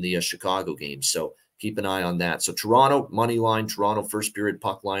in the Chicago game. So keep an eye on that. So Toronto, money line, Toronto first period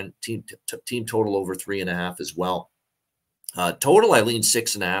puck line, team total over 3.5 as well. Total, I lean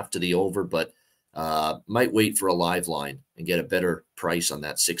 6.5 to the over, but might wait for a live line and get a better price on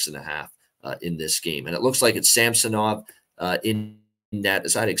that 6.5 in this game. And it looks like it's Samsonov in net,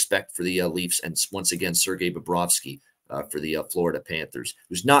 as I'd expect for the Leafs, and once again Sergei Bobrovsky for the Florida Panthers,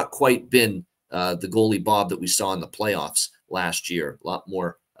 who's not quite been the goalie Bob that we saw in the playoffs last year. A lot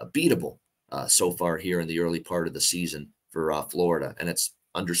more beatable so far here in the early part of the season for Florida, and it's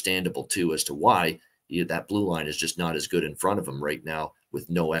understandable too as to why that blue line is just not as good in front of him right now with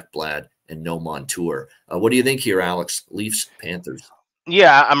no Ekblad and no Montour. What do you think here, Alex? Leafs, Panthers?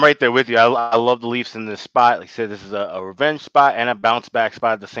 Yeah, I'm right there with you. I love the Leafs in this spot. Like I said, this is a revenge spot and a bounce back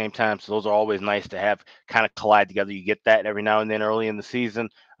spot at the same time. So those are always nice to have kind of collide together. You get that every now and then early in the season.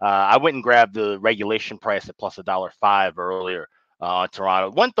 I went and grabbed the regulation price at plus $1.05 earlier on Toronto.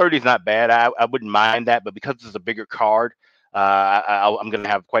 130 is not bad. I wouldn't mind that, but because it's a bigger card, I'm going to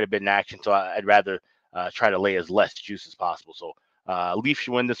have quite a bit in action. So I'd rather try to lay as less juice as possible. So Leafs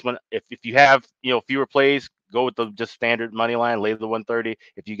should win this one. If you have fewer plays, go with the just standard money line, lay the 130.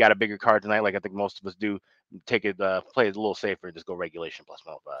 If you got a bigger card tonight, like I think most of us do, take it, play it a little safer, just go regulation plus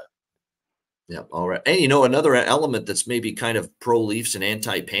 105. Yeah, all right. And another element that's maybe kind of pro Leafs and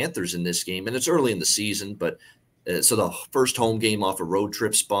anti Panthers in this game, and it's early in the season, but so the first home game off a road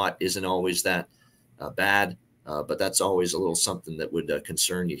trip spot isn't always that bad. But that's always a little something that would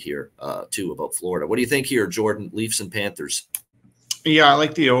concern you here too about Florida. What do you think here, Jordan? Leafs and Panthers? Yeah, I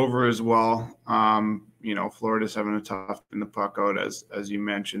like the over as well. Florida's having a tough in the puck out, as you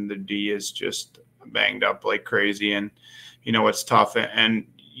mentioned. The D is just banged up like crazy, and it's tough. And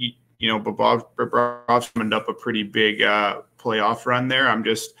Bobrov's summoned up a pretty big playoff run there.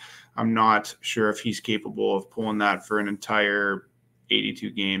 I'm not sure if he's capable of pulling that for an entire 82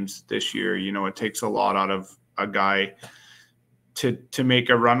 games this year. It takes a lot out of a guy to make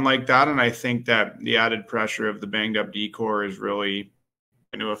a run like that, and I think that the added pressure of the banged up D-core is really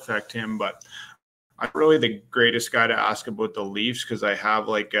going to affect him. But I'm really the greatest guy to ask about the Leafs because I have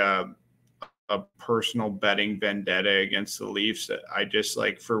like a personal betting vendetta against the Leafs. I just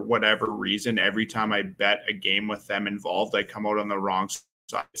for whatever reason, every time I bet a game with them involved, I come out on the wrong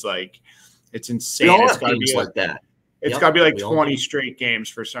side. It's insane. It's got to be like that. It's got to be like 20 straight games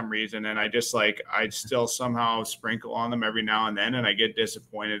for some reason. And I still somehow sprinkle on them every now and then. And I get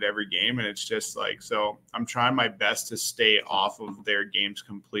disappointed every game. And it's just so I'm trying my best to stay off of their games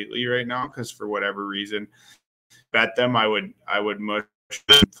completely right now. Cause for whatever reason, bet them, I would mush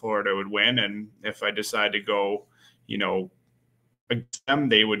Florida would win. And if I decide to go, against them,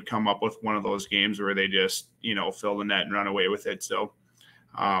 they would come up with one of those games where they just, fill the net and run away with it. So,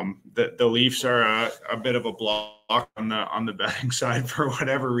 the Leafs are a bit of a block on the betting side for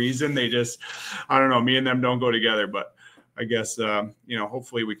whatever reason. They just, I don't know, me and them don't go together, but I guess,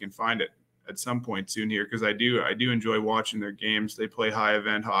 hopefully we can find it at some point soon here. Cause I do enjoy watching their games. They play high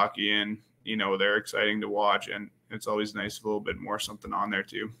event hockey and, they're exciting to watch, and it's always nice to a little bit more something on there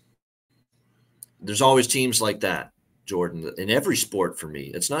too. There's always teams like that, Jordan, in every sport for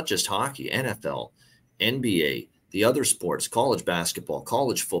me. It's not just hockey, NFL, NBA, the other sports, college basketball,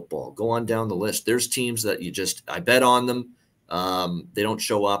 college football, go on down the list. There's teams that I bet on them. They don't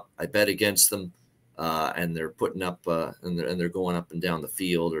show up. I bet against them. And they're putting up and they're going up and down the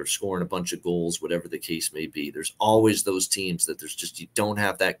field or scoring a bunch of goals, whatever the case may be. There's always those teams that you don't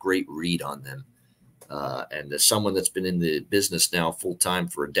have that great read on them. And as someone that's been in the business now full time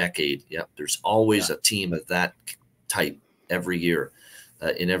for a decade, there's always a team of that type every year.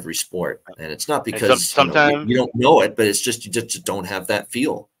 In every sport, and it's not because sometimes you don't know it, but it's just you just don't have that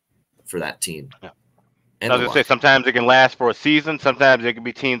feel for that team. Yeah. And I was gonna say sometimes it can last for a season. Sometimes it can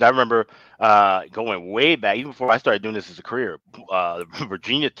be teams. I remember going way back, even before I started doing this as a career. West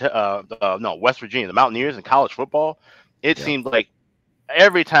Virginia, the Mountaineers in college football. It seemed like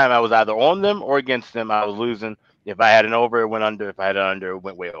every time I was either on them or against them, I was losing. If I had an over, it went under. If I had an under, it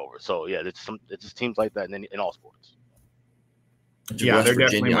went way over. So it's just teams like that in all sports. Yeah, West they're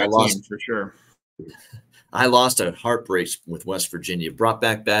Virginia, definitely my team for sure. I lost a heartbreak with West Virginia. Brought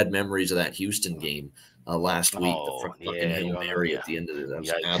back bad memories of that Houston game last week. The fucking Hail Mary at the end of it. That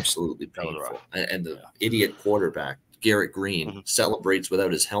was absolutely painful. And the idiot quarterback, Garrett Green, celebrates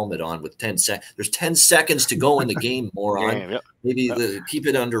without his helmet on with 10 seconds. There's 10 seconds to go in the game, moron. Maybe keep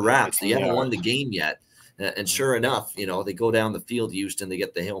it under wraps. They haven't won the game yet. And sure enough, they go down the field, Houston. They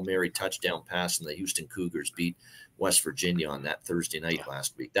get the Hail Mary touchdown pass, and the Houston Cougars beat West Virginia on that Thursday night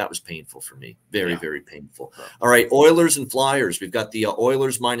last week. That was painful for me. Very, very painful. All right, Oilers and Flyers. We've got the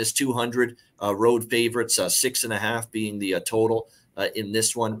Oilers minus 200 road favorites, 6.5 being the total in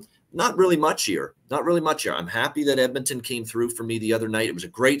this one. Not really much here. I'm happy that Edmonton came through for me the other night. It was a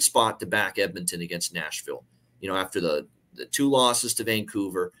great spot to back Edmonton against Nashville. After the two losses to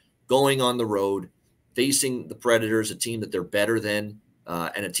Vancouver, going on the road, facing the Predators, a team that they're better than,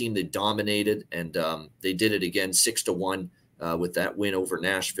 and a team they dominated, and they did it again 6-1 with that win over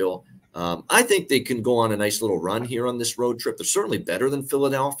Nashville. I think they can go on a nice little run here on this road trip. They're certainly better than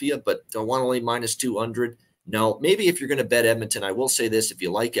Philadelphia, but don't want to lay minus 200. No, maybe if you're going to bet Edmonton, I will say this. If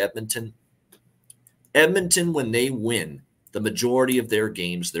you like Edmonton, when they win the majority of their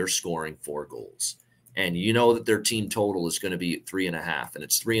games, they're scoring 4 goals. And that their team total is going to be 3.5, and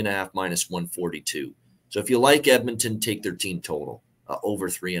it's 3.5 minus 142. So if you like Edmonton, take their team total over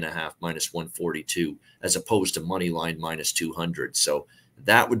 3.5 -142, as opposed to money line -200. So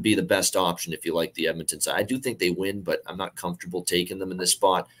that would be the best option if you like the Edmonton side. I do think they win, but I'm not comfortable taking them in this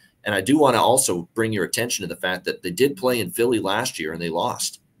spot. And I do want to also bring your attention to the fact that they did play in Philly last year and they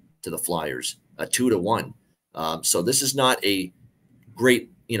lost to the Flyers 2-1. So this is not a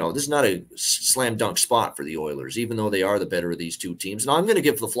great, this is not a slam dunk spot for the Oilers, even though they are the better of these two teams. And I'm going to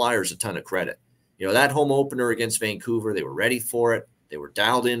give the Flyers a ton of credit. That home opener against Vancouver, they were ready for it. They were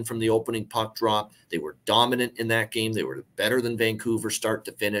dialed in from the opening puck drop. They were dominant in that game. They were better than Vancouver start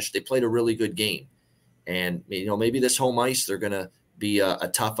to finish. They played a really good game. And, maybe this home ice, they're going to be a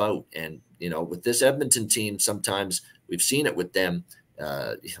tough out. And, with this Edmonton team, sometimes we've seen it with them,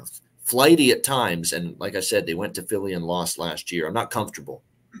 flighty at times. And like I said, they went to Philly and lost last year. I'm not comfortable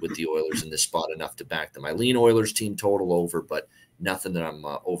with the Oilers in this spot enough to back them. I lean Oilers team total over, but nothing that I'm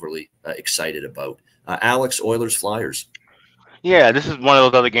overly excited about. Alex, Oilers, Flyers. Yeah, this is one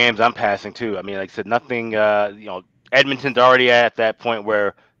of those other games I'm passing too. I mean, like I said, nothing. Edmonton's already at that point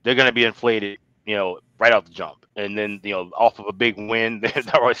where they're going to be inflated, right off the jump, and then off of a big win, they're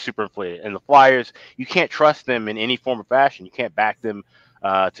always super inflated. And the Flyers, you can't trust them in any form or fashion. You can't back them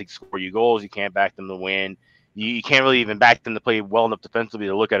to score you goals. You can't back them to win. You can't really even back them to play well enough defensively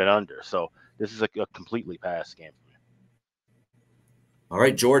to look at it under. So this is a completely pass game for me. All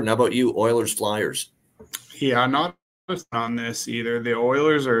right, Jordan, how about you? Oilers, Flyers. Yeah, not on this either. The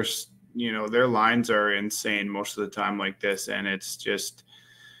Oilers are, their lines are insane most of the time like this. And it's just,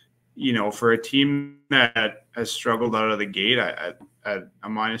 for a team that has struggled out of the gate at a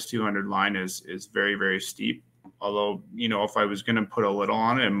 -200 line is very, very steep. Although, if I was going to put a little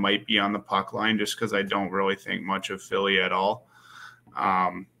on it, it might be on the puck line just because I don't really think much of Philly at all.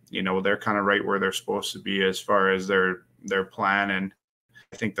 They're kind of right where they're supposed to be as far as their plan. And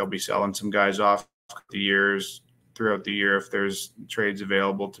I think they'll be selling some guys off throughout the year if there's trades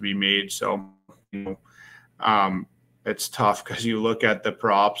available to be made. So, it's tough because you look at the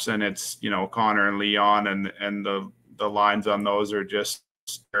props and it's, Connor and Leon and the lines on those are just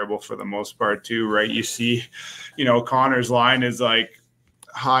terrible for the most part too, right? You see, Connor's line is like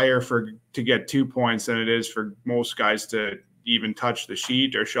higher to get 2 points than it is for most guys to even touch the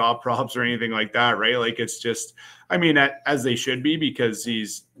sheet or shot props or anything like that, right? Like it's just, as they should be, because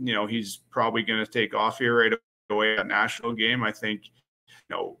he's probably going to take off here right away at national game. I think,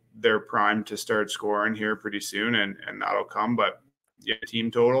 they're primed to start scoring here pretty soon and that'll come. But yeah, team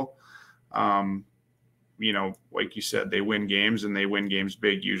total, like you said, they win games and they win games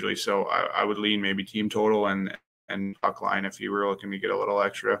big usually. So I would lean maybe team total and puck line if you were looking to get a little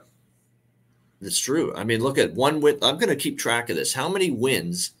extra. It's true. Look at one win. I'm going to keep track of this. How many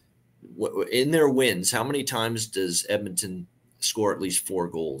wins in their wins? How many times does Edmonton score at least 4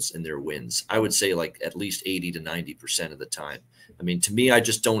 goals in their wins? I would say like at least 80 to 90% of the time. To me, I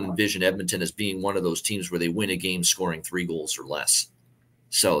just don't envision Edmonton as being one of those teams where they win a game scoring 3 goals or less.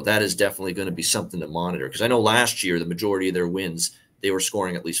 So that is definitely going to be something to monitor, because I know last year the majority of their wins, they were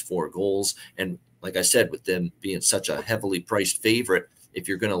scoring at least 4 goals. And like I said, with them being such a heavily priced favorite, if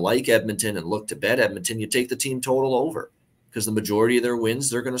you're going to like Edmonton and look to bet Edmonton, you take the team total over, because the majority of their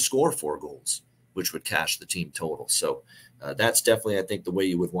wins, they're going to score 4 goals, which would cash the team total. So that's definitely, I think, the way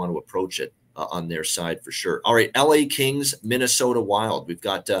you would want to approach it on their side for sure. All right, LA Kings, Minnesota Wild. We've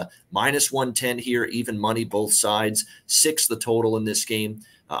got -110 here, even money both sides. 6 the total in this game.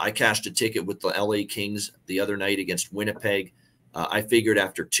 I cashed a ticket with the LA Kings the other night against Winnipeg. I figured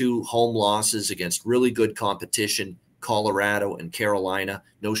after 2 home losses against really good competition, Colorado and Carolina,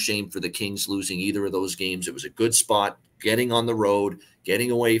 no shame for the Kings losing either of those games. It was a good spot, getting on the road,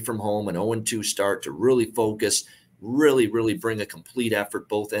 getting away from home, an 0-2 start to really focus, really, really bring a complete effort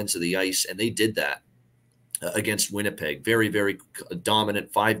both ends of the ice. And they did that against Winnipeg. Very, very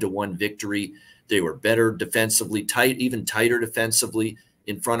dominant 5-1 victory. They were better defensively, even tighter defensively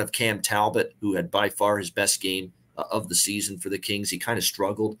in front of Cam Talbot, who had by far his best game of the season for the Kings. He kind of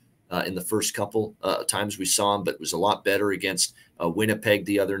struggled in the first couple times we saw him, but was a lot better against Winnipeg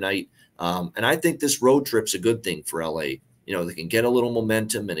the other night. And I think this road trip's a good thing for LA. They can get a little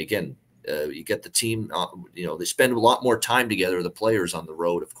momentum. And again, you get the team, they spend a lot more time together, the players on the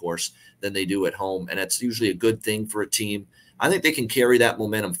road, of course, than they do at home. And that's usually a good thing for a team. I think they can carry that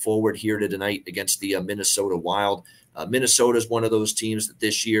momentum forward here tonight against the Minnesota Wild. Minnesota is one of those teams that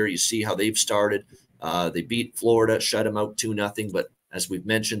this year, you see how they've started. They beat Florida, shut them out 2-0. But as we've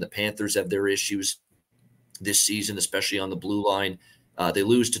mentioned, the Panthers have their issues this season, especially on the blue line. They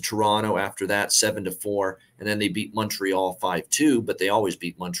lose to Toronto after that, 7-4, and then they beat Montreal 5-2, but they always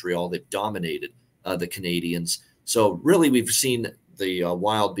beat Montreal. They've dominated the Canadiens. So really we've seen the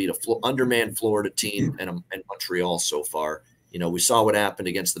Wild beat a undermanned Florida team and Montreal so far You know, we saw what happened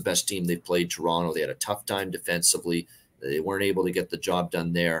against the best team they played, Toronto. They had a tough time defensively. They weren't able to get the job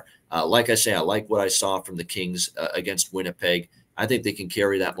done there. Like I say, I like what I saw from the Kings against Winnipeg. I think they can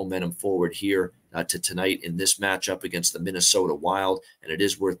carry that momentum forward here to tonight in this matchup against the Minnesota Wild. And it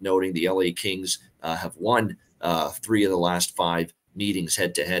is worth noting the LA Kings have won 3 of the last 5 meetings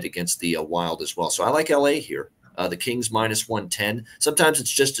head-to-head against the Wild as well. So I like LA here. The Kings -110. Sometimes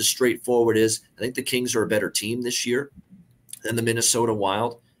it's just as straightforward as I think the Kings are a better team this year than the Minnesota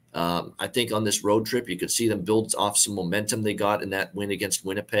Wild. I think on this road trip, you could see them build off some momentum they got in that win against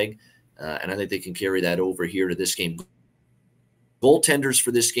Winnipeg. And I think they can carry that over here to this game. Goaltenders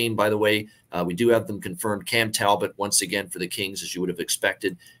for this game, by the way, we do have them confirmed. Cam Talbot, once again, for the Kings, as you would have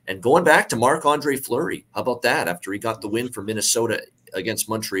expected. And going back to Marc-Andre Fleury. How about that? After he got the win for Minnesota against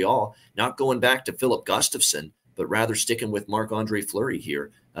Montreal, not going back to Philip Gustafson, but rather sticking with Marc-Andre Fleury here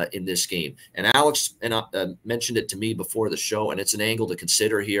in this game. And Alex mentioned it to me before the show, and it's an angle to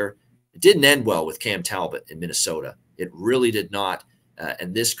consider here. It didn't end well with Cam Talbot in Minnesota. It really did not.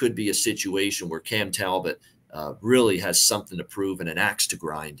 And this could be a situation where Cam Talbot really has something to prove and an axe to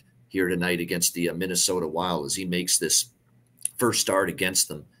grind here tonight against the Minnesota Wild as he makes this first start against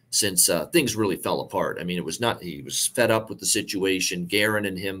them since things really fell apart. I mean, it was not, he was fed up with the situation. Guerin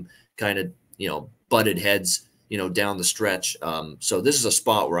and him kind of, butted heads, down the stretch. So this is a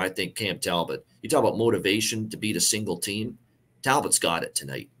spot where I think Cam Talbot, you talk about motivation to beat a single team. Talbot's got it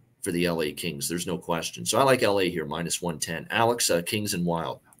tonight for the LA Kings. There's no question. So I like LA here, -110. Alex, Kings and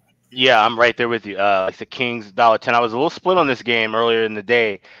Wild. Yeah, I'm right there with you. Like the Kings, $1.10. I was a little split on this game earlier in the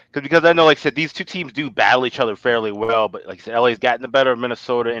day because I know, like I said, these two teams do battle each other fairly well. But like I said, LA's gotten the better of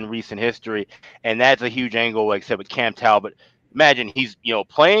Minnesota in recent history, and that's a huge angle. Like I said, with Cam Talbot, imagine he's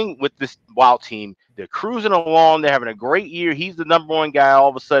playing with this Wild team. They're cruising along. They're having a great year. He's the #1 guy. All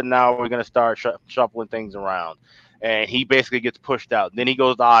of a sudden, now we're going to start shuffling things around. And he basically gets pushed out. Then he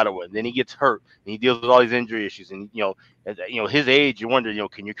goes to Ottawa. And then he gets hurt. And he deals with all these injury issues. And, his age, you wonder,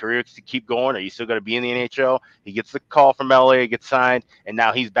 can your career keep going? Are you still going to be in the NHL? He gets the call from LA, gets signed, and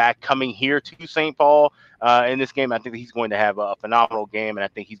now he's back coming here to St. Paul in this game. I think he's going to have a phenomenal game, and I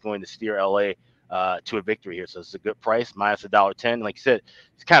think he's going to steer LA to a victory here. So it's a good price, -$1.10. Like you said,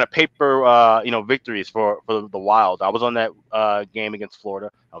 it's kind of paper, victories for the Wild. I was on that game against Florida.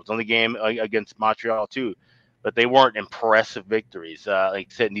 I was on the game against Montreal too. But they weren't impressive victories. Like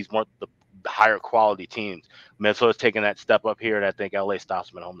I said, and these weren't the higher quality teams. Minnesota's taking that step up here, and I think LA stops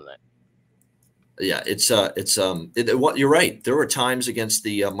them at home tonight. Yeah, you're right. There were times against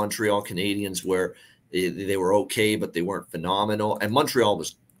the Montreal Canadiens where they were okay, but they weren't phenomenal. And Montreal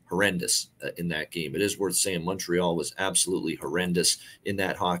was horrendous in that game. It is worth saying Montreal was absolutely horrendous in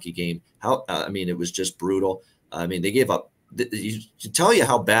that hockey game. It was just brutal. They gave up. To tell you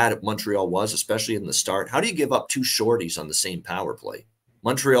how bad Montreal was, especially in the start, how do you give up 2 shorties on the same power play?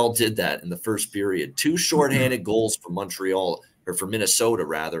 Montreal did that in the first period. 2 shorthanded goals for Montreal, or for Minnesota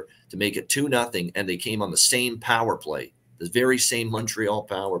rather, to make it 2-0, and they came on the same power play, the very same Montreal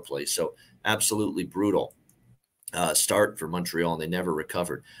power play. So absolutely brutal start for Montreal, and they never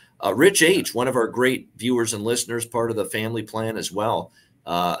recovered. Rich H., one of our great viewers and listeners, part of the family plan as well,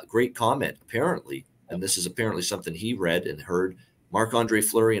 great comment, apparently. And this is apparently something he read and heard. Marc-Andre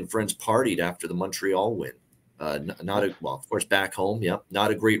Fleury and friends partied after the Montreal win. Of course, back home. Yeah,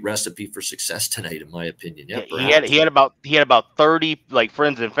 not a great recipe for success tonight, in my opinion. Yeah, he had about 30 like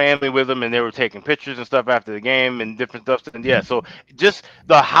friends and family with him, and they were taking pictures and stuff after the game and different stuff. And yeah, so just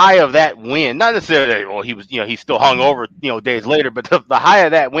the high of that win, not necessarily. Well, he was, he's still hung over, days later, but the high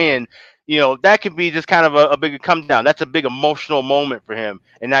of that win. That could be just kind of a big come down. That's a big emotional moment for him.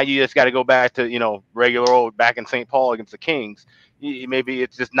 And now you just got to go back to, regular old back in St. Paul against the Kings. Maybe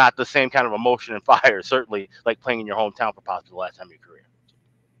it's just not the same kind of emotion and fire, certainly like playing in your hometown for possibly the last time of your career.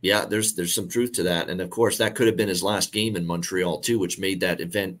 Yeah, there's some truth to that. And of course, that could have been his last game in Montreal too, which made that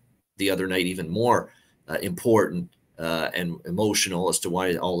event the other night even more important and emotional as to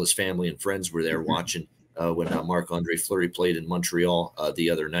why all his family and friends were there watching when Marc-Andre Fleury played in Montreal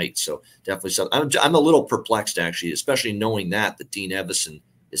the other night. So definitely something. I'm a little perplexed, actually, especially knowing that Dean Evason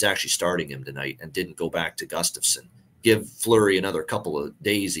is actually starting him tonight and didn't go back to Gustafson. Give Fleury another couple of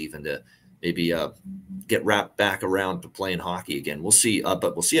days even to maybe get wrapped back around to playing hockey again. We'll see,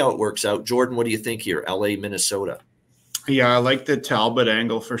 but we'll see how it works out. Jordan, what do you think here? LA, Minnesota. Yeah, I like the Talbot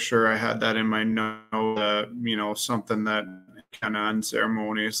angle for sure. I had that in my note, something that kind of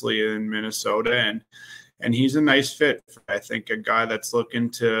unceremoniously in Minnesota, and he's a nice fit. I think a guy that's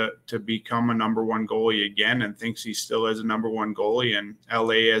looking to become a #1 goalie again and thinks he still is a #1 goalie. And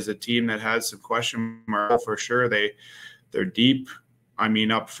LA as a team that has some question marks for sure. They're deep.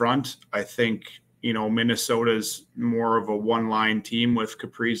 Up front, I think Minnesota's more of a one-line team with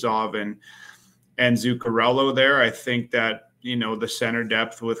Kaprizov and Zuccarello there. I think that, the center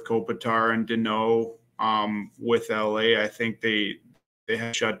depth with Kopitar and Danault with LA, I think they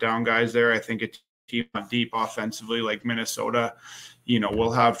have shut down guys there. I think a team deep offensively like Minnesota,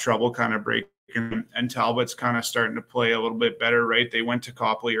 will have trouble kind of breaking. And Talbot's kind of starting to play a little bit better, right? They went to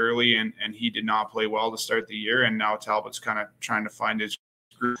Copley early and he did not play well to start the year. And now Talbot's kind of trying to find his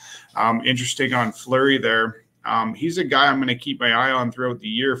group. Interesting on Fleury there. He's a guy I'm going to keep my eye on throughout the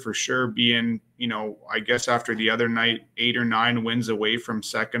year for sure, being, I guess after the other night, 8 or 9 wins away from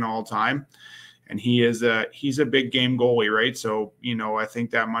second all time. And he's a big game goalie, right? So, I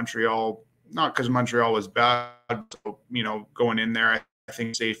think that Montreal, not because Montreal was bad, so, going in there, I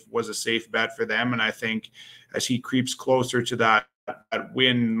think was a safe bet for them. And I think as he creeps closer to that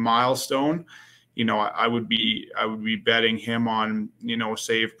win milestone, I would be betting him on,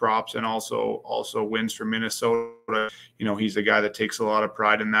 save props and also wins for Minnesota. He's a guy that takes a lot of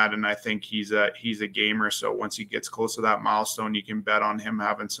pride in that. And I think he's a gamer. So once he gets close to that milestone, you can bet on him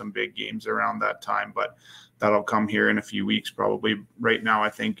having some big games around that time, but that'll come here in a few weeks, probably. Right now, I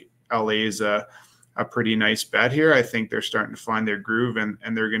think LA is a pretty nice bet here. I think they're starting to find their groove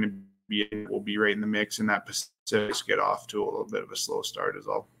and they're going to will be right in the mix, and that Pacifics get off to a little bit of a slow start as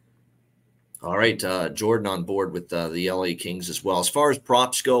well. All right, Jordan on board with the LA Kings as well. As far as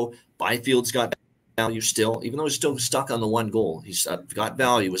props go, Byfield's got value still, even though he's still stuck on the one goal. He's got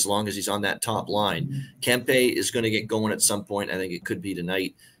value as long as he's on that top line. Kempe is going to get going at some point. I think it could be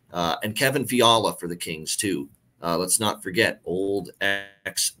tonight. And Kevin Fiala for the Kings too. Let's not forget old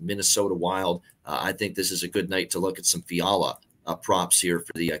ex-Minnesota Wild. I think this is a good night to look at some Fiala props here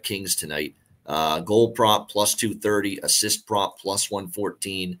for the Kings tonight. Goal prop plus 230, assist prop plus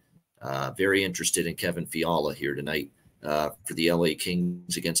 114. Very interested in Kevin Fiala here tonight for the LA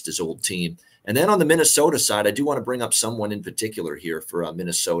Kings against his old team. And then on the Minnesota side, I do want to bring up someone in particular here for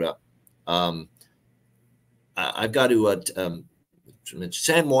Minnesota. I've got to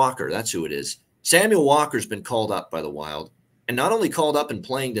Sam Walker. That's who it is. Samuel Walker's been called up by the Wild, and not only called up and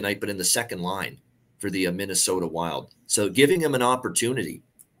playing tonight, but in the second line for the Minnesota Wild. So giving him an opportunity.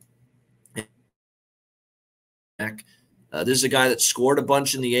 This is a guy that scored a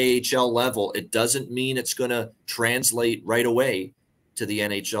bunch in the AHL level. It doesn't mean it's going to translate right away to the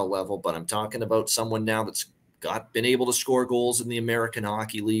NHL level, but I'm talking about someone now that's been able to score goals in the American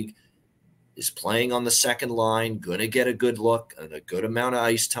Hockey League, is playing on the second line, going to get a good look and a good amount of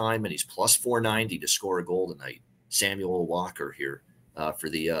ice time, and he's plus 490 to score a goal tonight. Samuel Walker here for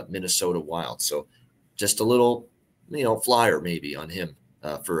the Minnesota Wild. So just a little, flyer maybe on him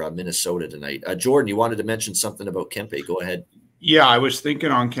for Minnesota tonight. Jordan, you wanted to mention something about Kempe. Go ahead. Yeah, I was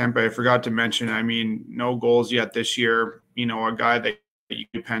thinking on Kempe. I forgot to mention, no goals yet this year. A guy that you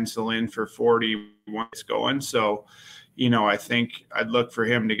could pencil in for 40 once it's going. So, I think I'd look for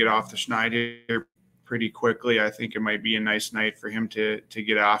him to get off the schneid here pretty quickly. I think it might be a nice night for him to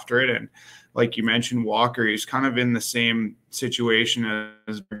get after it. And like you mentioned, Walker, he's kind of in the same situation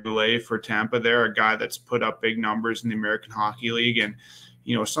as Boulet for Tampa there, a guy that's put up big numbers in the American Hockey League. And,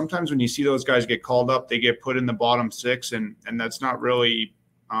 sometimes when you see those guys get called up, they get put in the bottom six, and that's not really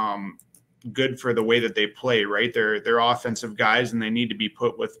good for the way that they play, right? They're offensive guys, and they need to be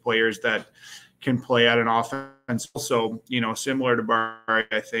put with players that can play at an offense. So, similar to Barry,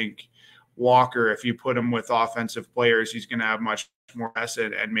 I think Walker, if you put him with offensive players, he's going to have much more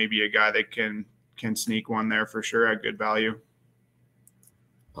asset and maybe a guy that can sneak one there for sure at good value.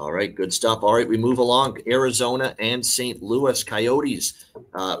 All right, good stuff. All right, we move along. Arizona and St. Louis Coyotes.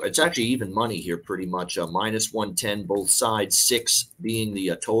 It's actually even money here pretty much. Minus 110 both sides, 6 being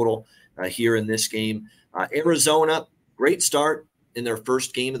the total here in this game. Arizona, great start in their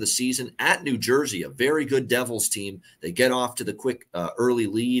first game of the season at New Jersey, a very good Devils team. They get off to the quick early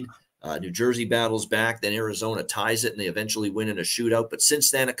lead. New Jersey battles back, then Arizona ties it, and they eventually win in a shootout. But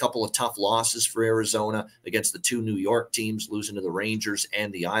since then, a couple of tough losses for Arizona against the 2 New York teams, losing to the Rangers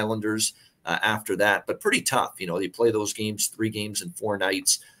and the Islanders after that. But pretty tough. They play those games, 3 games in 4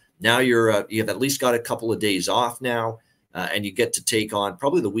 nights. Now you've at least got a couple of days off now, and you get to take on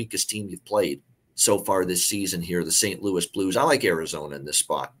probably the weakest team you've played so far this season here, the St. Louis Blues. I like Arizona in this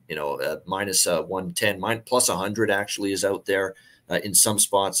spot. Minus 110, plus 100 actually is out there. In some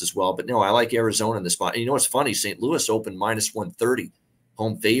spots as well. But no, I like Arizona in this spot. And what's funny? St. Louis opened minus 130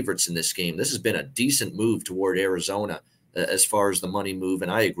 home favorites in this game. This has been a decent move toward Arizona as far as the money move,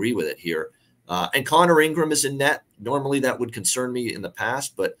 and I agree with it here. And Connor Ingram is in net. Normally that would concern me in the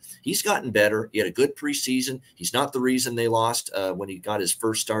past, but he's gotten better. He had a good preseason. He's not the reason they lost when he got his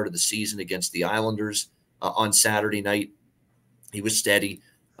first start of the season against the Islanders on Saturday night. He was steady.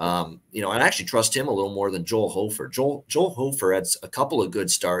 I actually trust him a little more than Joel Hofer. Joel Hofer had a couple of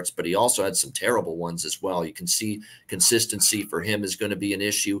good starts, but he also had some terrible ones as well. You can see consistency for him is going to be an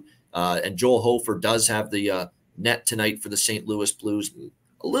issue. And Joel Hofer does have the net tonight for the St. Louis Blues.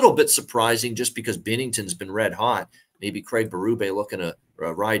 A little bit surprising just because Binnington's been red hot. Maybe Craig Berube looking to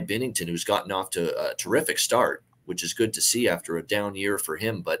ride Binnington, who's gotten off to a terrific start, which is good to see after a down year for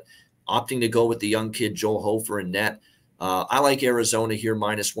him. But opting to go with the young kid Joel Hofer in net. I like Arizona here,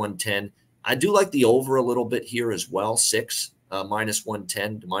 -110. I do like the over a little bit here as well, 6,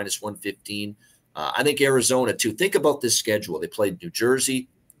 -110 to -115. I think Arizona, too. Think about this schedule. They played New Jersey,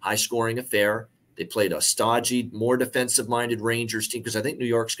 high-scoring affair. They played a stodgy, more defensive-minded Rangers team, because I think New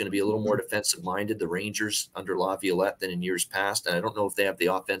York's going to be a little more defensive-minded, the Rangers under Laviolette, than in years past. And I don't know if they have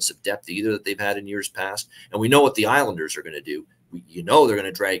the offensive depth either that they've had in years past. And we know what the Islanders are going to do. They're going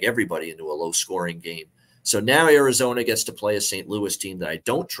to drag everybody into a low-scoring game. So now Arizona gets to play a St. Louis team that I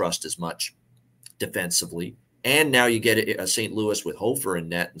don't trust as much defensively. And now you get a St. Louis with Hofer in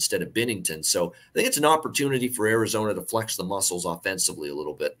net instead of Binnington. So I think it's an opportunity for Arizona to flex the muscles offensively a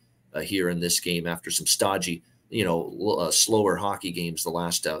little bit here in this game after some stodgy, slower hockey games the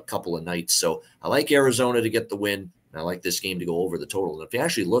last couple of nights. So I like Arizona to get the win. And I like this game to go over the total. And if you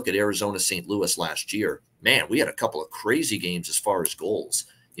actually look at Arizona-St. Louis last year, man, we had a couple of crazy games as far as goals.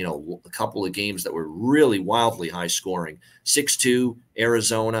 A couple of games that were really wildly high scoring. 6-2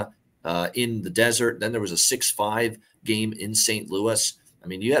 Arizona in the desert. Then there was a 6-5 game in St. Louis. I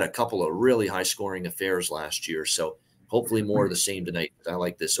mean, you had a couple of really high scoring affairs last year. So hopefully more of the same tonight. I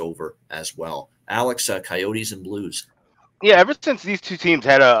like this over as well. Alex, Coyotes and Blues. Yeah, ever since these two teams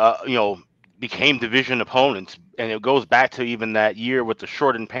had became division opponents, and it goes back to even that year with the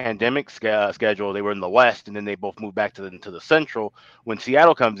shortened pandemic schedule. They were in the West, and then they both moved back to the Central. When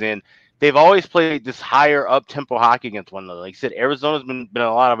Seattle comes in, they've always played this higher up-tempo hockey against one another. Like I said, Arizona's been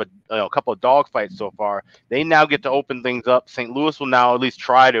a lot of a couple of dogfights so far. They now get to open things up. St. Louis will now at least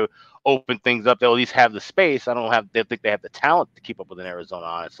try to open things up. They'll at least have the space. I don't think they have the talent to keep up with in Arizona,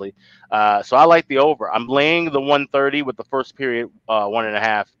 honestly. So I like the over. I'm laying the 130 with the first period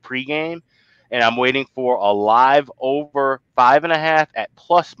 1.5 pregame. And I'm waiting for a live over 5.5 at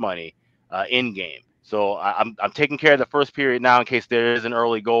plus money in game. So I'm taking care of the first period now in case there is an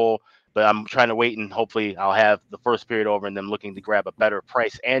early goal, but I'm trying to wait and hopefully I'll have the first period over and then looking to grab a better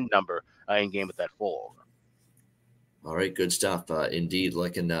price and number in game with that full over. All right, good stuff. Indeed,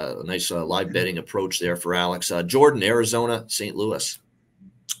 like a nice live betting approach there for Alex. Jordan, Arizona, St. Louis.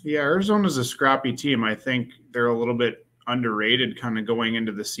 Yeah, Arizona's a scrappy team. I think they're a little bit underrated kind of going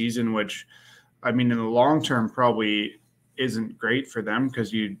into the season, which I mean, in the long term, probably isn't great for them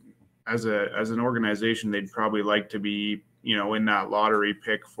because as an organization, they'd probably like to be, in that lottery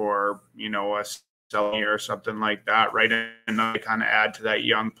pick for, a selling or something like that, right? And they kind of add to that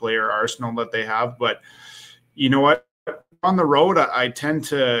young player arsenal that they have. But you know what? On the road, I tend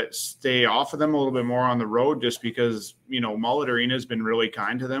to stay off of them a little bit more on the road just because, Mullet Arena has been really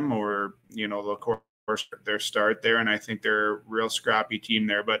kind to them over, the course their start there. And I think they're a real scrappy team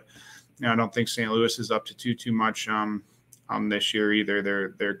there. But I don't think St. Louis is up to too much this year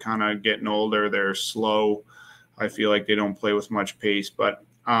either. They're kind of getting older. They're slow. I feel like they don't play with much pace. But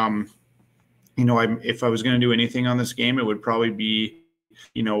if I was going to do anything on this game, it would probably be,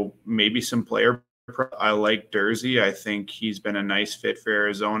 maybe some player. I like Durzi. I think he's been a nice fit for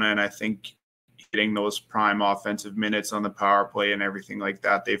Arizona, and I think getting those prime offensive minutes on the power play and everything like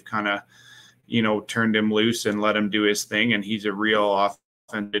that, they've kind of, turned him loose and let him do his thing, and he's a real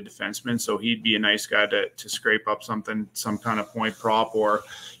offensive defenseman, so he'd be a nice guy to scrape up some kind of point prop, or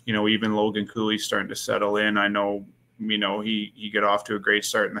even Logan Cooley's starting to settle in. I know he got off to a great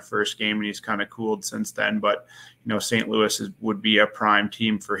start in the first game and he's kind of cooled since then, but St. Louis would be a prime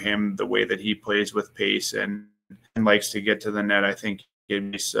team for him the way that he plays with pace and likes to get to the net. I think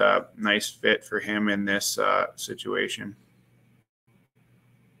it'd be a nice fit for him in this situation.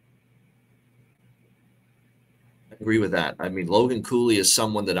 Agree with that. I mean, Logan Cooley is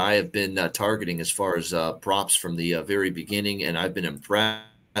someone that I have been targeting as far as props from the very beginning, and I've been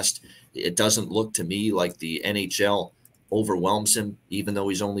impressed. It doesn't look to me like the NHL overwhelms him, even though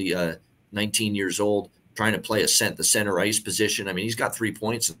he's only 19 years old, trying to play the center ice position. I mean, he's got 3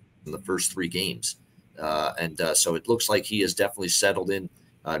 points in the first 3 games. So it looks like he has definitely settled in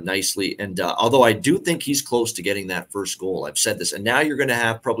nicely. And although I do think he's close to getting that first goal, I've said this, and now you're going to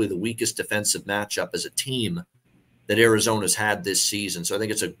have probably the weakest defensive matchup as a team that Arizona's had this season. So I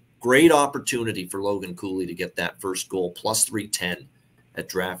think it's a great opportunity for Logan Cooley to get that first goal, plus 310 at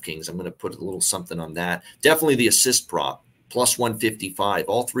DraftKings. I'm going to put a little something on that. Definitely the assist prop, plus 155.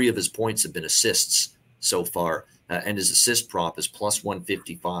 All 3 of his points have been assists so far. and his assist prop is plus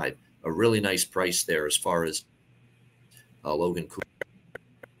 155. A really nice price there as far as Logan Couture.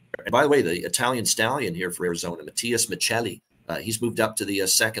 And by the way, the Italian stallion here for Arizona, Matias Michelli, he's moved up to the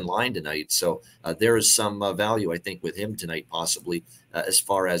second line tonight. So there is some value, I think, with him tonight, possibly, as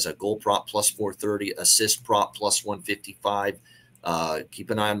far as a goal prop plus 430, assist prop plus 155. Keep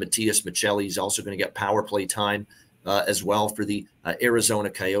an eye on Matias Michelli. He's also going to get power play time as well for the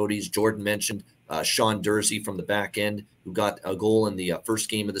Arizona Coyotes. Jordan mentioned Sean Dursey from the back end, who got a goal in the first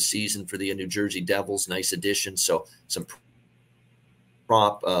game of the season for the New Jersey Devils. Nice addition. So some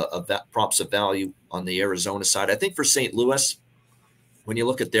props of value on the Arizona side. I think for St. Louis, when you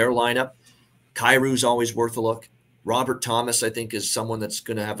look at their lineup, Kyrie's always worth a look. Robert Thomas, I think, is someone that's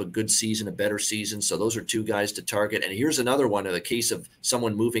going to have a good season, a better season. So those are two guys to target. And here's another one in the case of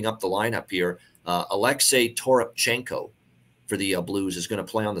someone moving up the lineup here. Alexei Toropchenko for the Blues is going to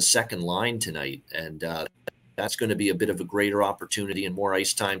play on the second line tonight. And that's going to be a bit of a greater opportunity and more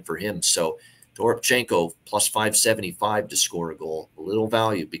ice time for him. So Toropchenko plus 575 to score a goal. A little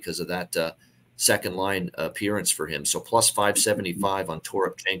value because of that second line appearance for him. So plus 575 on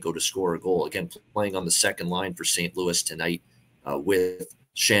Toropchenko to score a goal. Again, playing on the second line for St. Louis tonight with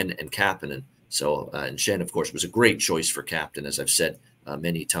Schenn and Kapanen. So, and Schenn, of course, was a great choice for captain, as I've said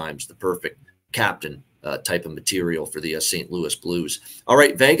many times, the perfect captain type of material for the St. Louis Blues. All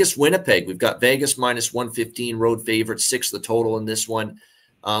right, Vegas, Winnipeg. We've got Vegas minus 115, road favorite, 6 the total in this one.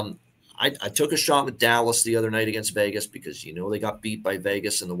 I took a shot with Dallas the other night against Vegas because, you know, they got beat by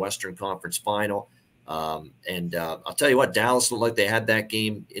Vegas in the Western Conference Final. I'll tell you what, Dallas looked like they had that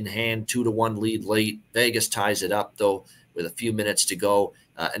game in hand, 2-1 lead late. Vegas ties it up, though, with a few minutes to go,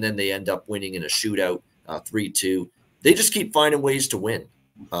 and then they end up winning in a shootout, 3-2. They just keep finding ways to win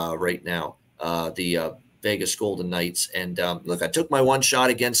right now, the Vegas Golden Knights. And look, I took my one shot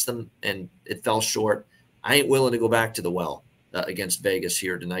against them, and it fell short. I ain't willing to go back to the well against Vegas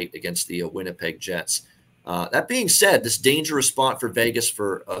here tonight against the Winnipeg Jets. That being said, this dangerous spot for Vegas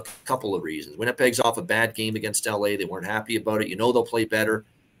for a couple of reasons. Winnipeg's off a bad game against LA. They weren't happy about it. You know they'll play better.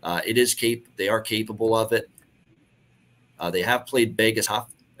 They are capable of it. They have played Vegas tough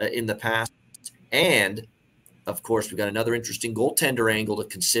in the past. And, of course, we've got another interesting goaltender angle to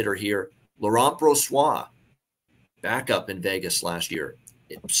consider here. Laurent Brossoit, backup in Vegas last year.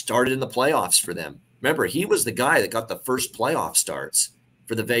 It started in the playoffs for them. Remember, he was the guy that got the first playoff starts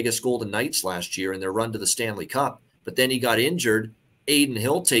for the Vegas Golden Knights last year in their run to the Stanley Cup. But then he got injured. Aiden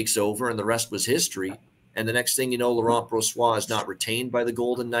Hill takes over, and the rest was history. And the next thing you know, Laurent Brossoit is not retained by the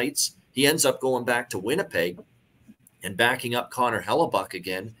Golden Knights. He ends up going back to Winnipeg and backing up Connor Hellebuck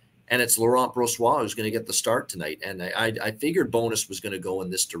again. And it's Laurent Brossoit who's going to get the start tonight. And I figured Bonus was going to go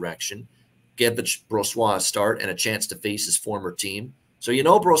in this direction, give Brossoit a start and a chance to face his former team. So you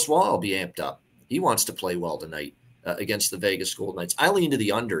know Brossoit will be amped up. He wants to play well tonight against the Vegas Golden Knights. I lean to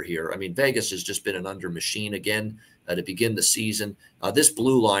the under here. I mean, Vegas has just been an under machine again to begin the season. This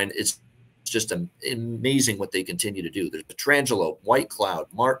blue line, it's just amazing what they continue to do. There's Pietrangelo, Whitecloud,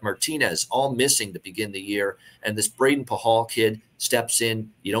 Martinez, all missing to begin the year. And this Braden Pahal kid steps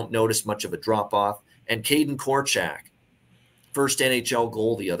in. You don't notice much of a drop-off. And Caden Korchak, first NHL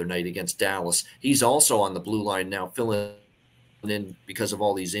goal the other night against Dallas. He's also on the blue line now, filling in because of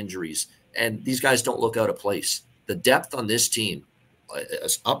all these injuries. And these guys don't look out of place. The depth on this team,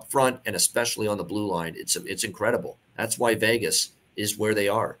 up front and especially on the blue line, it's incredible. That's why Vegas is where they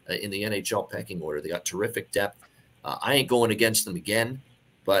are in the NHL pecking order. They got terrific depth. I ain't going against them again,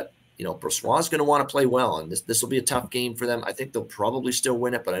 but you know, Brossoit's going to want to play well, and this will be a tough game for them. I think they'll probably still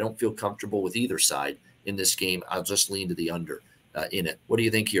win it, but I don't feel comfortable with either side in this game. I'll just lean to the under in it. What do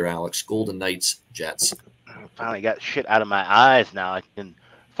you think here, Alex? Golden Knights, Jets. I finally got shit out of my eyes now. I can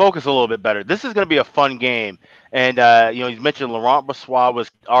focus a little bit better. This is going to be a fun game. And, you know, you mentioned Laurent Brossoit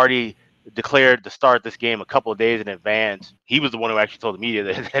was already declared to start this game a couple of days in advance. He was the one who actually told the media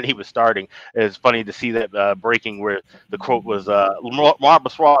that he was starting. It's funny to see that breaking where the quote was Laurent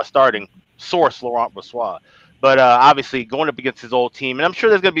Brossoit starting, source Laurent Brossoit. But obviously going up against his old team, and I'm sure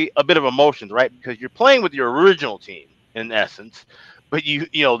there's going to be a bit of emotions, right? Because you're playing with your original team in essence, but you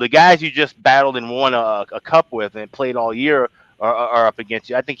know, the guys you just battled and won a cup with and played all year are up against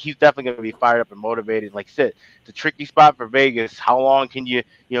you. I think he's definitely going to be fired up and motivated. Like I said, it's a tricky spot for Vegas. How long can you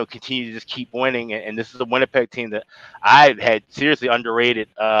continue to just keep winning? And this is a Winnipeg team that I had seriously underrated.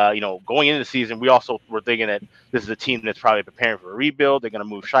 Going into the season, we also were thinking that this is a team that's probably preparing for a rebuild. They're going to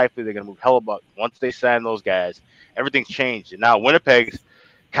move Scheifele. They're going to move Hellebuck. Once they sign those guys, everything's changed. And now Winnipeg's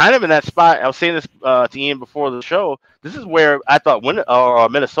kind of in that spot. I was saying this to Ian before the show. This is where I thought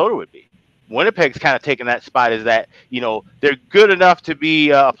Minnesota would be. Winnipeg's kind of taking that spot, is that, they're good enough to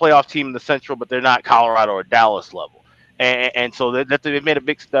be a playoff team in the Central, but they're not Colorado or Dallas level. And so they've made a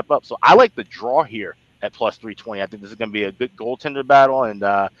big step up. So I like the draw here at plus 320. I think this is going to be a good goaltender battle, and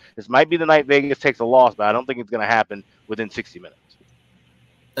this might be the night Vegas takes a loss, but I don't think it's going to happen within 60 minutes.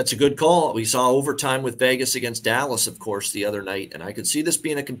 That's a good call. We saw overtime with Vegas against Dallas, of course, the other night, and I could see this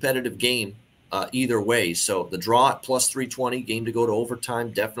being a competitive game either way. So the draw at plus 320, game to go to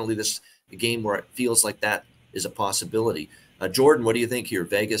overtime, definitely a game where it feels like that is a possibility. Jordan, what do you think here?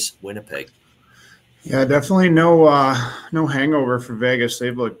 Vegas, Winnipeg. Yeah, definitely no hangover for Vegas.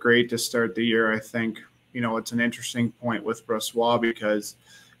 They've looked great to start the year. I think, it's an interesting point with Brossoit because,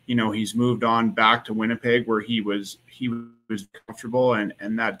 he's moved on back to Winnipeg where he was comfortable,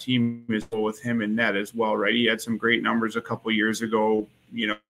 and that team is with him in net as well, right? He had some great numbers a couple years ago,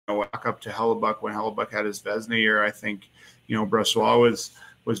 back up to Hellebuyck when Hellebuyck had his Vezina year. I think, Brossoit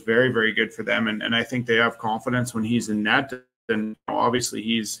was very, very good for them. And I think they have confidence when he's in net. And obviously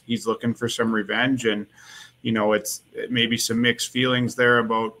he's looking for some revenge. And, it's maybe some mixed feelings there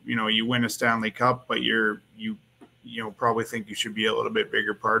about, you win a Stanley Cup, but you probably think you should be a little bit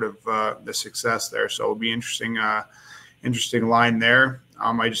bigger part of the success there. So it'll be interesting line there.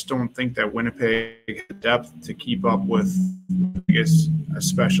 I just don't think that Winnipeg has depth to keep up with Vegas,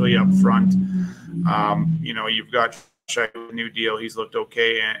 especially up front. You've got new deal. He's looked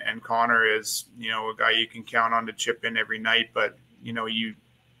okay. And Connor is, a guy you can count on to chip in every night. But,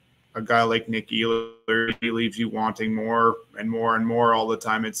 a guy like Nick Ehlers, he leaves you wanting more and more and more all the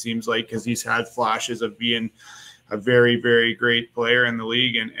time, it seems like, because he's had flashes of being a very, very great player in the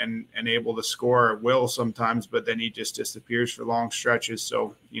league and able to score at will sometimes, but then he just disappears for long stretches.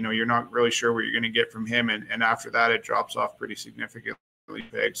 So, you're not really sure what you're going to get from him. And after that, it drops off pretty significantly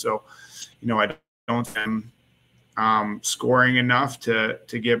big. So, I don't think scoring enough to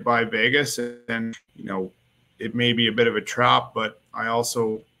get by Vegas. And, it may be a bit of a trap, but I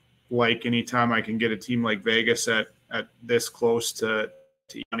also like anytime I can get a team like Vegas at this close to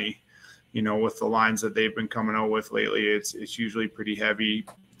money, with the lines that they've been coming out with lately, it's usually pretty heavy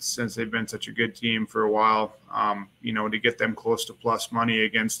since they've been such a good team for a while. To get them close to plus money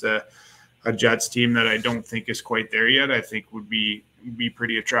against a Jets team that I don't think is quite there yet, I think would be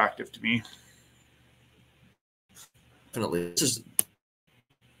pretty attractive to me. Definitely.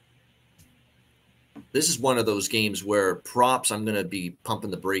 This is one of those games where props, I'm going to be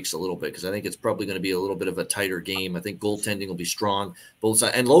pumping the brakes a little bit because I think it's probably going to be a little bit of a tighter game. I think goaltending will be strong. Both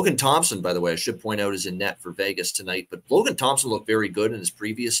sides. And Logan Thompson, by the way, I should point out, is in net for Vegas tonight. But Logan Thompson looked very good in his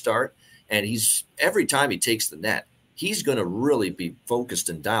previous start. And every time he takes the net, he's going to really be focused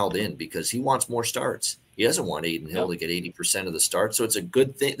and dialed in because he wants more starts. He doesn't want Adin Hill to get 80% of the starts. So it's a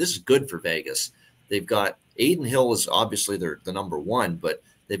good thing. This is good for Vegas. They've got Adin Hill is obviously the number one, but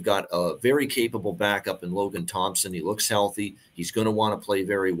they've got a very capable backup in Logan Thompson. He looks healthy. He's going to want to play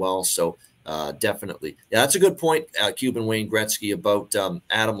very well. So definitely. Yeah, that's a good point, Cuban Wayne Gretzky, about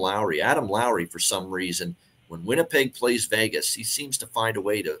Adam Lowry. Adam Lowry, for some reason, when Winnipeg plays Vegas, he seems to find a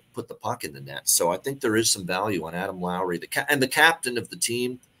way to put the puck in the net. So I think there is some value on Adam Lowry. And the captain of the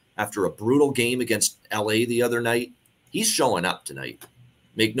team, after a brutal game against LA the other night, he's showing up tonight.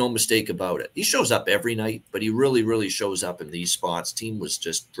 Make no mistake about it. He shows up every night, but he really, really shows up in these spots. Team was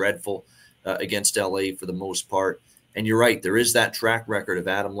just dreadful against LA for the most part. And you're right. There is that track record of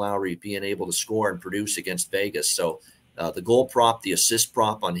Adam Lowry being able to score and produce against Vegas. So the goal prop, the assist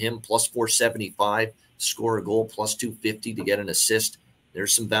prop on him, plus 475, score a goal, plus 250 to get an assist.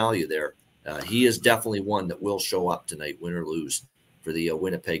 There's some value there. He is definitely one that will show up tonight, win or lose, for the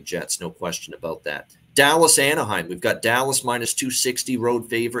Winnipeg Jets. No question about that. Dallas, Anaheim. We've got Dallas minus 260, road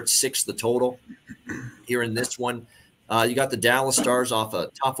favorite, 6 the total here in this one. You got the Dallas Stars off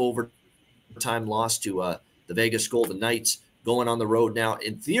a tough overtime loss to the Vegas Golden Knights going on the road now.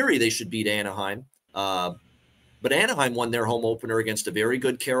 In theory, they should beat Anaheim. But Anaheim won their home opener against a very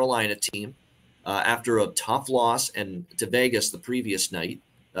good Carolina team after a tough loss and to Vegas the previous night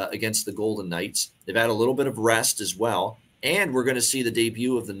against the Golden Knights. They've had a little bit of rest as well. And we're going to see the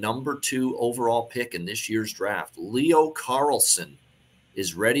debut of the number 2 overall pick in this year's draft. Leo Carlsson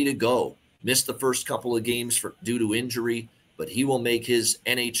is ready to go. Missed the first couple of games due to injury, but he will make his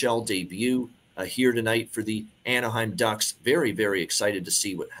NHL debut here tonight for the Anaheim Ducks. Very, very excited to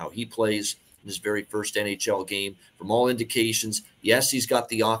see how he plays in his very first NHL game. From all indications, yes, he's got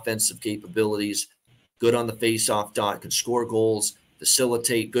the offensive capabilities, good on the face-off dot, can score goals,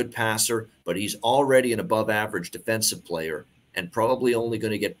 facilitate, good passer, but he's already an above-average defensive player and probably only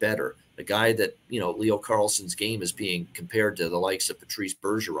going to get better. The guy that, Leo Carlsson's game is being compared to the likes of Patrice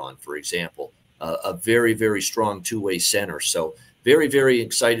Bergeron, for example, a very, very strong two-way center. So very, very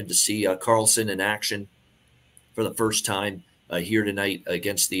excited to see Carlson in action for the first time here tonight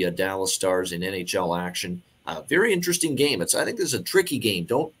against the Dallas Stars in NHL action. Very interesting game. I think this is a tricky game.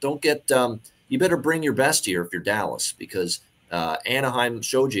 Don't get you better bring your best here if you're Dallas, because Anaheim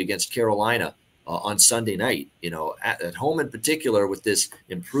showed you against Carolina on Sunday night. At home in particular, with this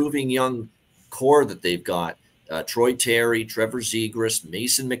improving young core that they've got. Troy Terry, Trevor Zegras,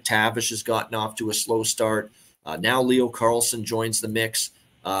 Mason McTavish has gotten off to a slow start. Now Leo Carlson joins the mix.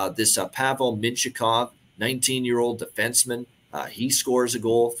 This Pavel Minchikov, 19-year-old defenseman, he scores a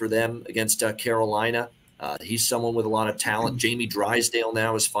goal for them against Carolina. He's someone with a lot of talent. Jamie Drysdale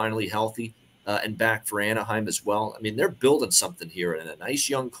now is finally healthy and back for Anaheim as well. I mean, they're building something here in a nice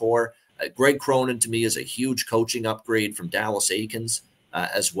young core. Greg Cronin, to me, is a huge coaching upgrade from Dallas Eakins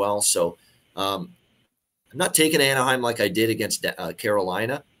as well. So I'm not taking Anaheim like I did against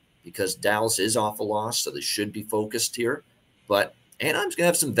Carolina, because Dallas is off a loss, so they should be focused here. But Anaheim's going to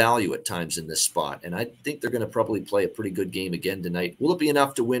have some value at times in this spot, and I think they're going to probably play a pretty good game again tonight. Will it be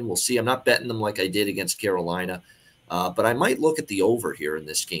enough to win? We'll see. I'm not betting them like I did against Carolina, but I might look at the over here in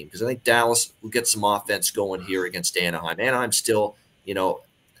this game, because I think Dallas will get some offense going here against Anaheim. Anaheim still,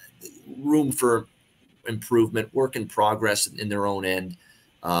 room for improvement, work in progress in their own end.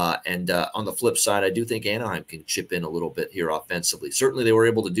 And on the flip side, I do think Anaheim can chip in a little bit here offensively. Certainly they were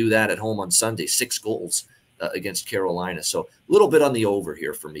able to do that at home on Sunday, 6 goals against Carolina. So a little bit on the over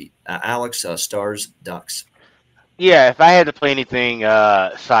here for me. Alex, Stars, Ducks. Yeah, if I had to play anything,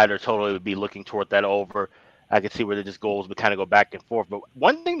 side or totally would be looking toward that over. I could see where the just goals would kind of go back and forth. But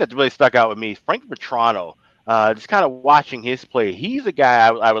one thing that really stuck out with me is Frank Vatrano. Just kind of watching his play. He's a guy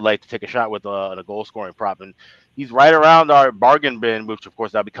I would like to take a shot with on a goal scoring prop. And he's right around our bargain bin, which, of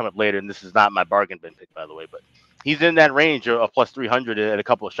course, that'll be coming up later. And this is not my bargain bin pick, by the way. But he's in that range of plus 300 at a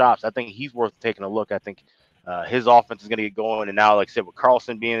couple of shops. I think he's worth taking a look. I think his offense is going to get going. And now, like I said, with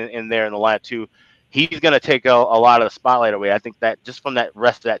Carlson being in there in the line too, he's going to take a lot of the spotlight away. I think that just from that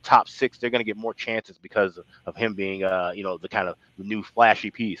rest of that top 6, they're going to get more chances because of him being, the kind of the new flashy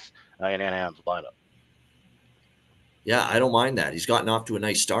piece in Anaheim's lineup. Yeah, I don't mind that. He's gotten off to a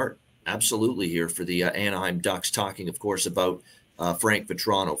nice start. Absolutely here for the Anaheim Ducks, talking, of course, about Frank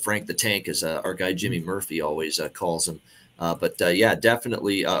Vatrano. Frank the Tank, as our guy Jimmy Murphy always calls him. But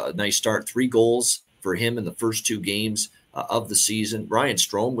definitely a nice start. 3 goals for him in the first 2 games of the season. Ryan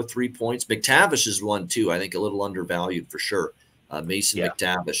Strome with 3 points. McTavish is one, too. I think a little undervalued for sure. Mason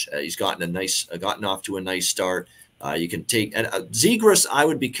McTavish. He's gotten off to a nice start. You can take Zegras. I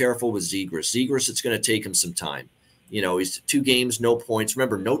would be careful with Zegras. Zegras, it's going to take him some time. He's 2 games, no points.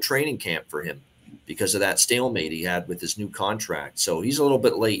 Remember, no training camp for him because of that stalemate he had with his new contract. So he's a little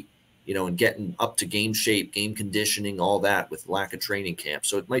bit late, in getting up to game shape, game conditioning, all that with lack of training camp.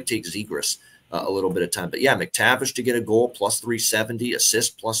 So it might take Zegras a little bit of time. But yeah, McTavish to get a goal, plus 370,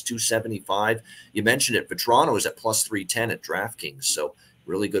 assist, plus 275. You mentioned it. Vatrano is at plus 310 at DraftKings. So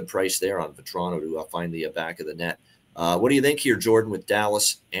really good price there on Vatrano to find the back of the net. What do you think here, Jordan, with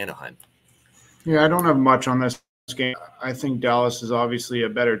Dallas, Anaheim? Yeah, I don't have much on this game. I think Dallas is obviously a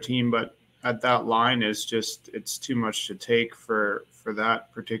better team, but at that line is just, it's too much to take for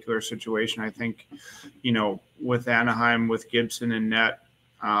that particular situation. I think, with Anaheim, with Gibson and net,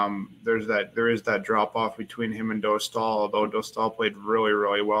 there is that drop off between him and Dostal, although Dostal played really,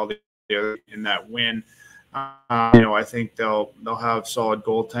 really well in that win. I think they'll have solid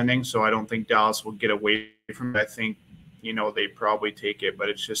goaltending, so I don't think Dallas will get away from it. I think they probably take it, but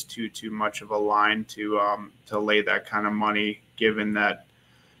it's just too much of a line to lay that kind of money, given that,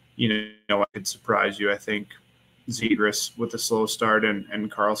 it could surprise you. I think Zegras with a slow start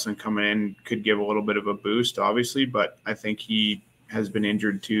and Carlson coming in could give a little bit of a boost, obviously, but I think he has been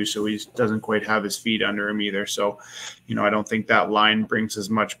injured too, so he doesn't quite have his feet under him either. So, I don't think that line brings as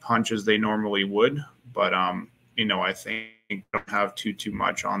much punch as they normally would, but, I think I don't have too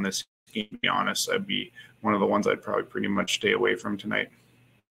much on this game, to be honest. I'd be one of the ones I'd probably pretty much stay away from tonight.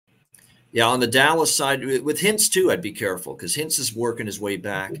 Yeah, on the Dallas side, with Hintz too, I'd be careful because Hintz is working his way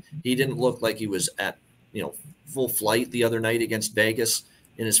back. He didn't look like he was at, full flight the other night against Vegas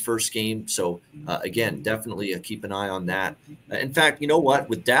in his first game. So, again, definitely keep an eye on that. In fact, you know what?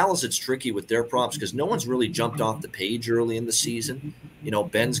 With Dallas, it's tricky with their props because no one's really jumped off the page early in the season.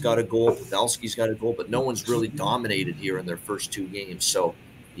 Ben's got a goal, Pavelski's got a goal, but no one's really dominated here in their first 2 games. So,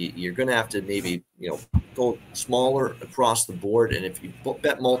 you're going to have to maybe, go smaller across the board. And if you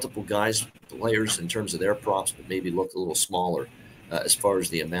bet multiple players in terms of their props, but maybe look a little smaller as far as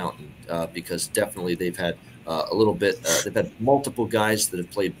the amount, because definitely they've had a little bit, they've had multiple guys that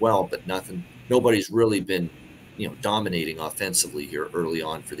have played well, but nobody's really been, dominating offensively here early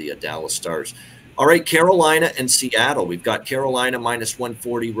on for the Dallas Stars. All right, Carolina and Seattle. We've got Carolina minus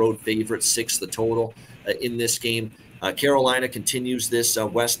 140 road favorite, 6 the total in this game. Carolina continues this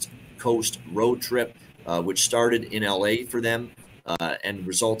West Coast road trip, which started in LA for them and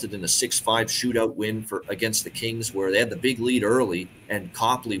resulted in a 6-5 shootout win against the Kings, where they had the big lead early, and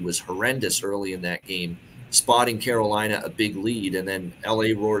Copley was horrendous early in that game, spotting Carolina a big lead, and then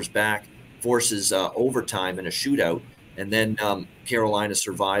LA roars back, forces overtime in a shootout. And then Carolina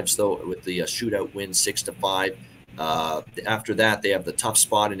survives, though, with the shootout win 6-5. After that, they have the tough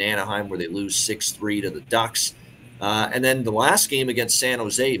spot in Anaheim where they lose 6-3 to the Ducks. And then the last game against San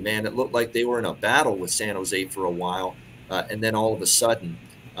Jose, man, it looked like they were in a battle with San Jose for a while. And then all of a sudden,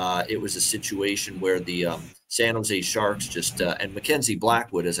 it was a situation where the San Jose Sharks just and Mackenzie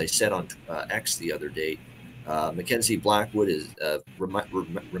Blackwood, as I said on X the other day, Mackenzie Blackwood is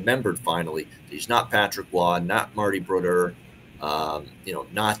remembered finally. He's not Patrick Waugh, not Marty Brodeur,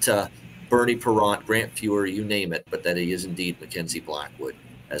 not Bernie Perrant, Grant Fuhr, you name it, but that he is indeed Mackenzie Blackwood.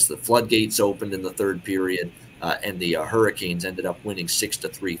 As the floodgates opened in the third period, and the Hurricanes ended up winning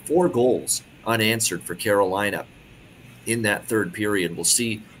 6-3, 4 goals unanswered for Carolina in that third period. We'll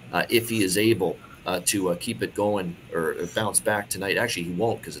see if he is able to keep it going or bounce back tonight. Actually, he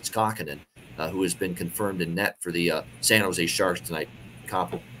won't, because it's Kokkonen, who has been confirmed in net for the San Jose Sharks tonight.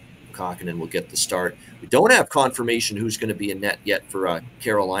 Kokkonen will get the start. We don't have confirmation who's going to be in net yet for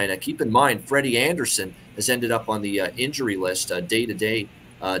Carolina. Keep in mind, Freddie Anderson has ended up on the injury list day to day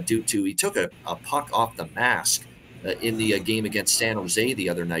due to he took a puck off the mask in the game against San Jose the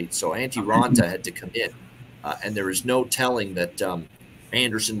other night. So Antti Raanta had to come in, and there is no telling that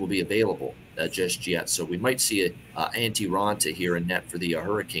Anderson will be available just yet. So we might see Antti Raanta here in net for the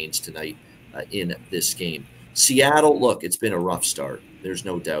Hurricanes tonight in this game. Seattle, look, it's been a rough start. There's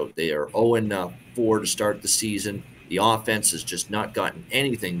no doubt. They are 0-4 to start the season. The offense has just not gotten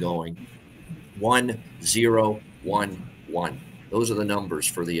anything going. 1-0-1-1. Those are the numbers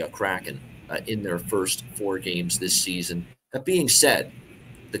for the Kraken in their first 4 games this season. That being said,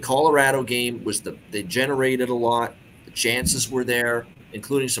 the Colorado game was they generated a lot. The chances were there,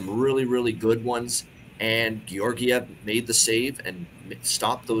 including some really, really good ones. And Georgiev made the save and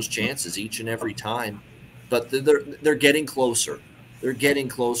stopped those chances each and every time. But they're getting closer. They're getting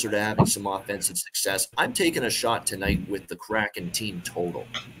closer to having some offensive success. I'm taking a shot tonight with the Kraken team total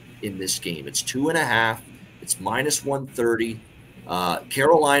in this game. It's 2.5. It's minus 130.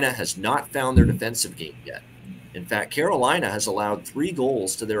 Carolina has not found their defensive game yet. In fact, Carolina has allowed 3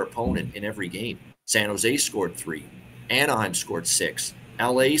 goals to their opponent in every game. San Jose scored 3. Anaheim scored 6.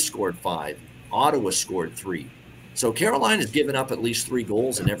 LA scored 5. Ottawa scored 3. So Carolina's given up at least 3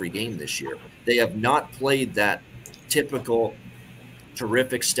 goals in every game this year. They have not played that typical,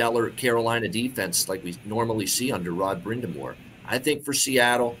 terrific, stellar Carolina defense like we normally see under Rod Brind'Amour. I think for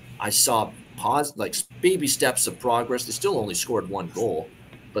Seattle, I saw baby steps of progress. They still only scored 1 goal,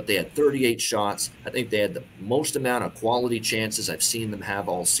 but they had 38 shots. I think they had the most amount of quality chances I've seen them have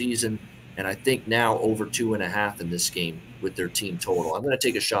all season. And I think now over 2.5 in this game with their team total. I'm going to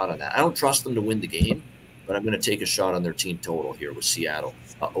take a shot on that. I don't trust them to win the game, but I'm going to take a shot on their team total here with Seattle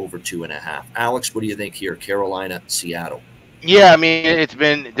over 2.5. Alex, what do you think here? Carolina, Seattle. Yeah, I mean, it's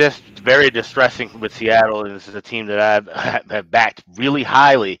been just very distressing with Seattle. This is a team that I've backed really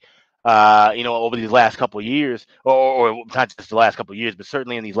highly, over these last couple of years, or not just the last couple of years, but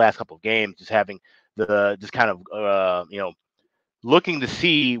certainly in these last couple of games, just having looking to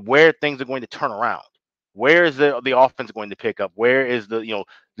see where things are going to turn around. Where is the offense going to pick up? Where is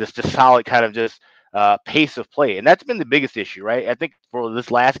just solid kind of just pace of play? And that's been the biggest issue, right? I think for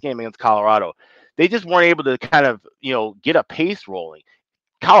this last game against Colorado, they just weren't able to kind of, get a pace rolling.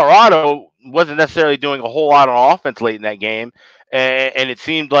 Colorado wasn't necessarily doing a whole lot on offense late in that game. And it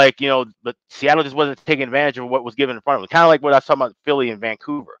seemed like, but Seattle just wasn't taking advantage of what was given in front of them. Kind of like what I was talking about Philly and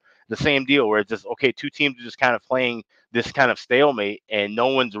Vancouver. The same deal where it's just, okay, 2 teams are just kind of playing this kind of stalemate and no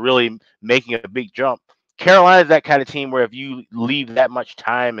one's really making a big jump. Carolina is that kind of team where if you leave that much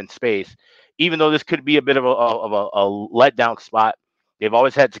time and space, even though this could be a bit of a letdown spot, they've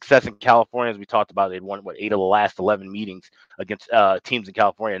always had success in California, as we talked about. They'd won 8 of the last 11 meetings against teams in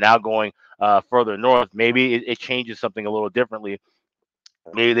California. Now going further north, maybe it changes something a little differently.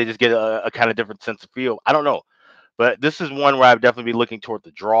 Maybe they just get a kind of different sense of feel. I don't know. But this is one where I'd definitely be looking toward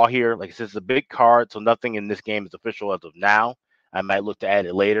the draw here. Like I said, it's a big card, so nothing in this game is official as of now. I might look to add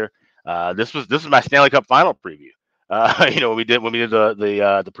it later. This is my Stanley Cup final preview. When we did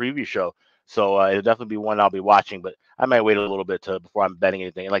the preview show. So it'll definitely be one I'll be watching, but I might wait a little bit before I'm betting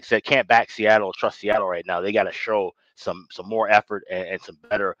anything. And like I said, can't back Seattle, trust Seattle right now. They got to show some more effort and some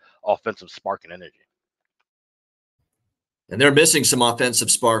better offensive spark and energy. And they're missing some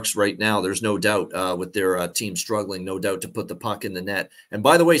offensive sparks right now. There's no doubt with their team struggling, no doubt, to put the puck in the net. And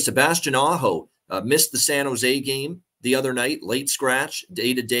by the way, Sebastian Aho missed the San Jose game the other night, late scratch,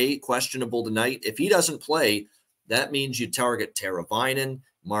 day-to-day, questionable tonight. If he doesn't play, that means you target Teravainen,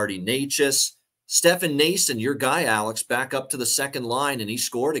 Marty Necas, Stefan Noesen, your guy, Alex, back up to the second line, and he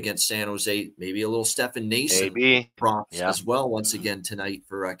scored against San Jose. Maybe a little Stefan Noesen props as well once again tonight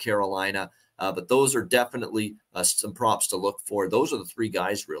for Carolina. But those are definitely some props to look for. Those are the three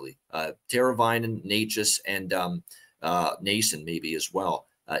guys, really. Teravainen, Necas, and Noesen maybe as well,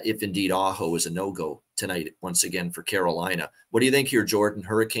 if indeed Aho is a no-go tonight once again for Carolina. What do you think here, Jordan?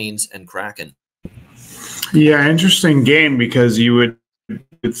 Hurricanes and Kraken. Yeah, interesting game, because you would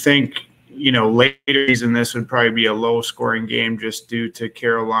think, you know, later season this would probably be a low-scoring game just due to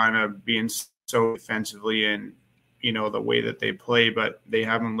Carolina being so defensively and, you know, the way that they play, but they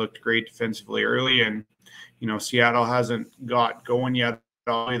haven't looked great defensively early. And, you know, Seattle hasn't got going yet.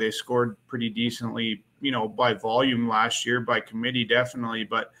 They scored pretty decently, you know, by volume last year, by committee, definitely.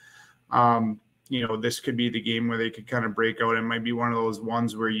 But, you know, this could be the game where they could kind of break out. It might be one of those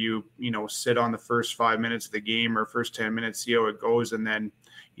ones where you know, sit on the first 5 minutes of the game or first 10 minutes, see how it goes. And then,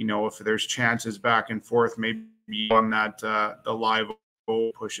 you know, if there's chances back and forth, maybe on that, the live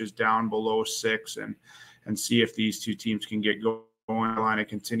pushes down below 6 and see if these two teams can get going. Carolina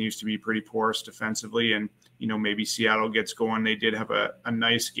continues to be pretty porous defensively, and, you know, maybe Seattle gets going. They did have a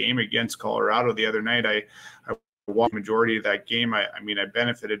nice game against Colorado the other night. I watched the majority of that game. I mean, I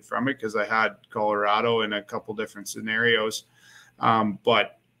benefited from it because I had Colorado in a couple different scenarios.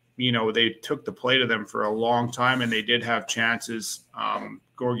 But, you know, they took the play to them for a long time, and they did have chances.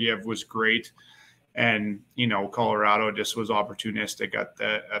 Georgiev was great, and, you know, Colorado just was opportunistic at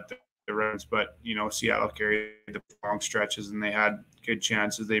the runs. But, you know, Seattle carried the long stretches, and they had good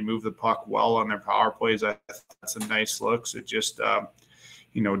chances. They moved the puck well on their power plays. That's a nice looks. It just,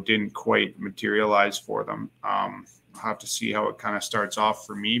 you know, didn't quite materialize for them. I'll have to see how it kind of starts off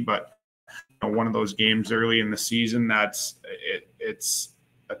for me. But, you know, one of those games early in the season, it's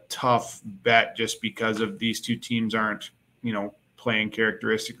a tough bet just because of these two teams aren't, you know, playing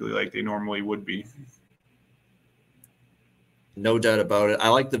characteristically like they normally would be. No doubt about it. I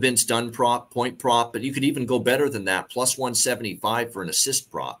like the Vince Dunn point prop, but you could even go better than that. Plus 175 for an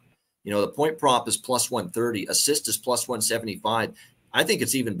assist prop. You know, the point prop is plus 130. Assist is plus 175. I think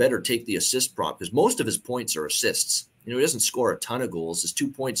it's even better to take the assist prop because most of his points are assists. You know, he doesn't score a ton of goals. His 2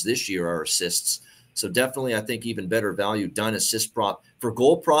 points this year are assists. So definitely, I think even better value Dunn assist prop. For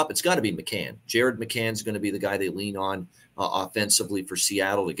goal prop, it's got to be McCann. Jared McCann's going to be the guy they lean on offensively for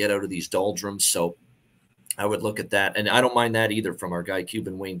Seattle to get out of these doldrums. So I would look at that. And I don't mind that either from our guy,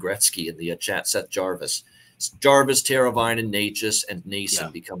 Cuban Wayne Gretzky in the chat, Seth Jarvis. Jarvis, Teravainen, Necas, and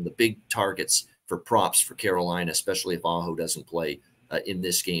Noesen become the big targets for props for Carolina, especially if Aho doesn't play in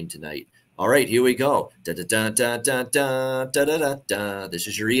this game tonight. All right, here we go. This is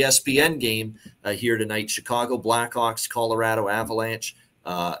your ESPN game here tonight. Chicago Blackhawks, Colorado Avalanche.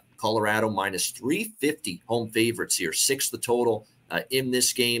 Colorado minus 350 home favorites here. 6 the total in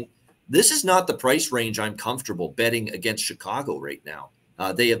this game. This is not the price range I'm comfortable betting against Chicago right now.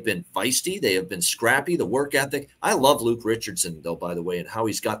 They have been feisty. They have been scrappy, the work ethic. I love Luke Richardson, though, by the way, and how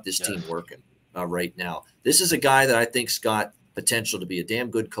he's got this team working right now. This is a guy that I think's got potential to be a damn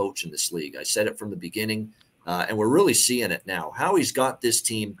good coach in this league. I said it from the beginning, and we're really seeing it now. How he's got this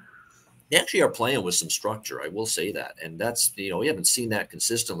team. They actually are playing with some structure, I will say that. And that's, you know, we haven't seen that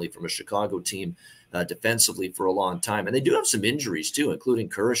consistently from a Chicago team defensively for a long time. And they do have some injuries, too, including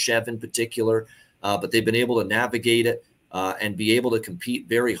Kurashev in particular. But they've been able to navigate it and be able to compete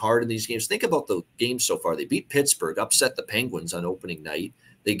very hard in these games. Think about the games so far. They beat Pittsburgh, upset the Penguins on opening night.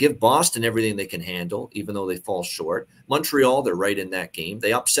 They give Boston everything they can handle, even though they fall short. Montreal, they're right in that game.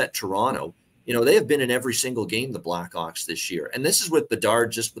 They upset Toronto. You know, they have been in every single game, the Blackhawks, this year. And this is with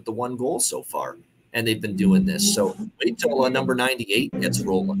Bedard just with the 1 goal so far. And they've been doing this. So wait till number 98 gets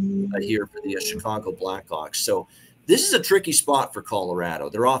rolling here for the Chicago Blackhawks. So this is a tricky spot for Colorado.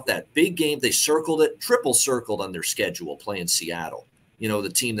 They're off that big game. They circled it, triple circled on their schedule playing Seattle, you know, the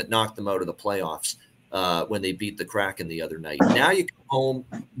team that knocked them out of the playoffs when they beat the Kraken the other night. Now you come home.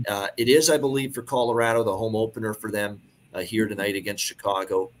 It is, I believe, for Colorado, the home opener for them here tonight against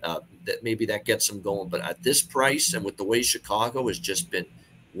Chicago. That maybe that gets them going. But at this price and with the way Chicago has just been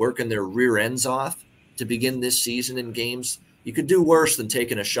working their rear ends off to begin this season in games, you could do worse than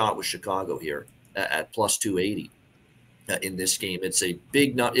taking a shot with Chicago here at plus 280 in this game. It's a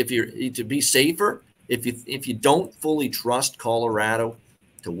big nut. If you're to be safer, if you don't fully trust Colorado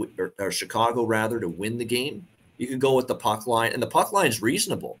or Chicago rather to win the game, you can go with the puck line, and the puck line is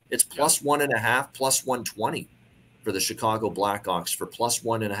reasonable. It's plus 1.5, plus 120. for the Chicago Blackhawks for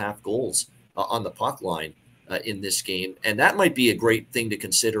 +1.5 goals on the puck line in this game. And that might be a great thing to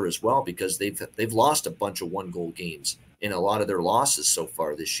consider as well, because they've lost a bunch of 1-goal games in a lot of their losses so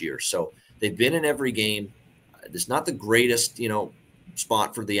far this year. So they've been in every game. It's not the greatest,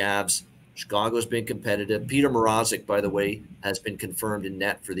 spot for the Avs. Chicago's been competitive. Peter Mrazek, by the way, has been confirmed in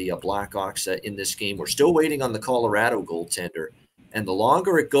net for the Blackhawks in this game. We're still waiting on the Colorado goaltender. And the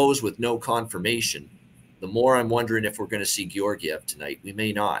longer it goes with no confirmation, the more I'm wondering if we're going to see Georgiev tonight. We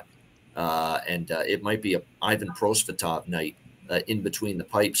may not. It might be a Ivan Prosvetov night in between the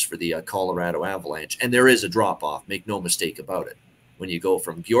pipes for the Colorado Avalanche. And there is a drop-off, make no mistake about it. When you go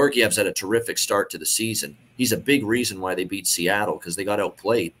from Georgiev's had a terrific start to the season. He's a big reason why they beat Seattle, because they got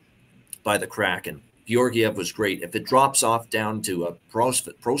outplayed by the Kraken. Georgiev was great. If it drops off down to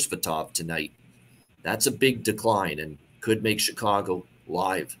Prosvetov tonight, that's a big decline and could make Chicago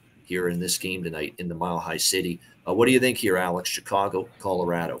live here in this game tonight in the Mile High City. What do you think here, Alex? Chicago,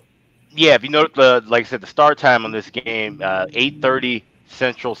 Colorado. Yeah, if you note like I said, the start time on this game, 8:30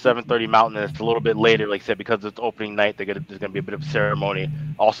 Central, 7:30 Mountain. It's a little bit later, like I said, because it's opening night. There's gonna be a bit of a ceremony.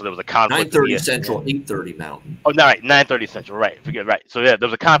 Also, there was a conflict. 9:30 Central, 8:30 Mountain. Oh, no, right, 9:30 Central. Right, forget right. So yeah,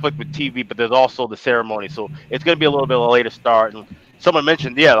 there's a conflict with TV, but there's also the ceremony. So it's gonna be a little bit of a later start. And someone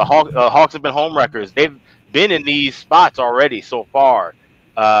mentioned, yeah, the Hawks have been home wreckers. They've been in these spots already so far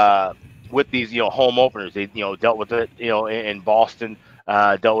with these home openers. They dealt with it in Boston,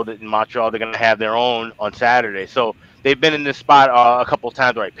 dealt with it in Montreal. They're gonna have their own on Saturday. So they've been in this spot a couple of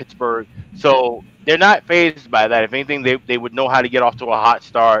times, right? Pittsburgh. So they're not fazed by that. If anything, they would know how to get off to a hot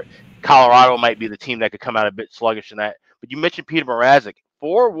start. Colorado might be the team that could come out a bit sluggish in that. But you mentioned Peter Mrazek,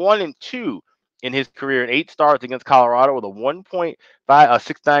 4-1-2 in his career, in 8 starts against Colorado with a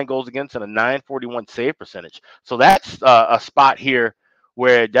 1.69 goals against and a 941 save percentage. So that's a spot here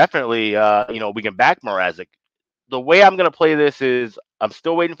where definitely we can back Mrazek. The way I'm going to play this is I'm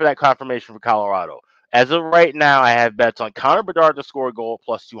still waiting for that confirmation for Colorado. As of right now, I have bets on Connor Bedard to score a goal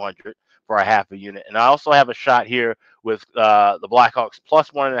 +200 for a half a unit. And I also have a shot here with the Blackhawks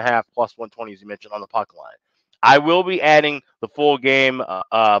 +1.5, +120, as you mentioned, on the puck line. I will be adding the full game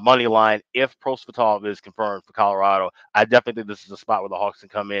money line if Prosvetov is confirmed for Colorado. I definitely think this is a spot where the Hawks can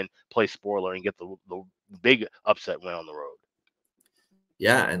come in, play spoiler, and get the big upset win on the road.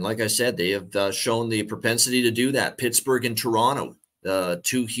 Yeah, and like I said, they have shown the propensity to do that. Pittsburgh and Toronto.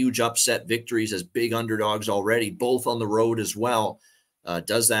 2 huge upset victories as big underdogs already, both on the road as well.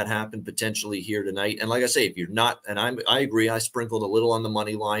 Does that happen potentially here tonight? And like I say, if you're not, and I agree, I sprinkled a little on the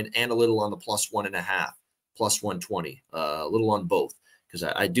money line and a little on the +1.5, +120, a little on both, because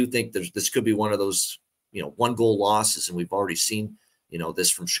I do think this could be one of those 1-goal losses, and we've already seen this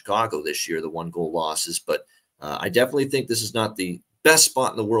from Chicago this year, the 1-goal losses. But I definitely think this is not the best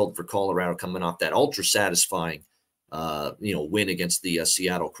spot in the world for Colorado coming off that ultra satisfying win against the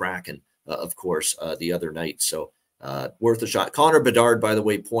Seattle Kraken, of course, the other night. So worth a shot. Connor Bedard, by the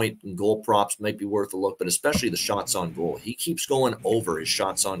way, point and goal props might be worth a look, but especially the shots on goal. He keeps going over his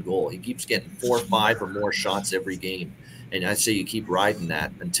shots on goal. He keeps getting 4 or 5 or more shots every game. And I say you keep riding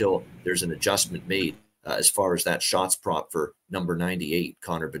that until there's an adjustment made as far as that shots prop for number 98,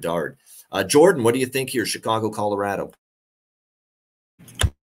 Connor Bedard. Jordan, what do you think here, Chicago, Colorado?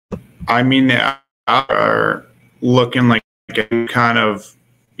 I mean, they are looking like kind of,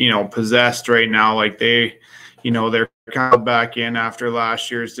 possessed right now. Like they're kind of back in after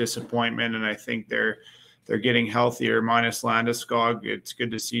last year's disappointment. And I think they're getting healthier minus Landeskog. It's good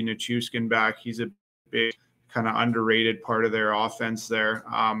to see Nichushkin back. He's a big kind of underrated part of their offense there.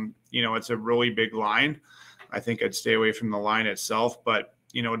 It's a really big line. I think I'd stay away from the line itself, but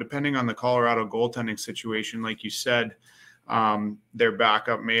depending on the Colorado goaltending situation, like you said, their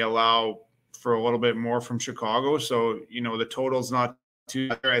backup may allow for a little bit more from Chicago. So, the total's not too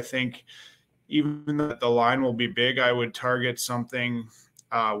bad. I think even though the line will be big, I would target something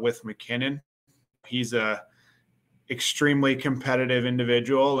with McKinnon. He's a extremely competitive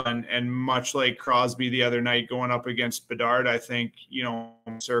individual, and much like Crosby the other night going up against Bedard, I think,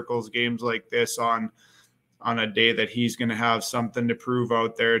 circles games like this on a day that he's going to have something to prove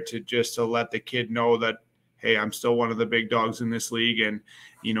out there to let the kid know that, hey, I'm still one of the big dogs in this league. And,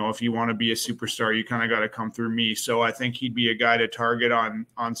 if you want to be a superstar, you kind of got to come through me. So I think he'd be a guy to target on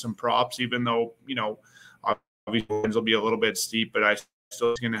some props, even though, obviously will be a little bit steep, but I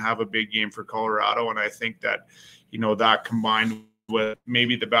still going to have a big game for Colorado. And I think that, that combined with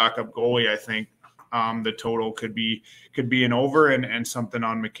maybe the backup goalie, I think the total could be an over and something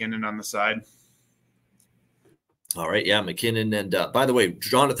on McKinnon on the side. All right, yeah, McKinnon. And by the way,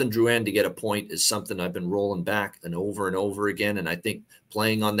 Jonathan Drouin to get a point is something I've been rolling back and over again. And I think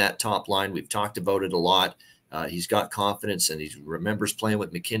playing on that top line, we've talked about it a lot. He's got confidence, and he remembers playing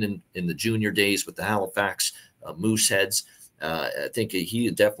with McKinnon in the junior days with the Halifax Mooseheads. I think he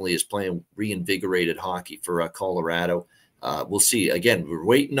definitely is playing reinvigorated hockey for Colorado. We'll see. Again, we're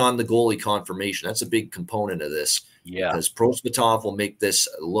waiting on the goalie confirmation. That's a big component of this. Yeah. Because Prosvetov will make this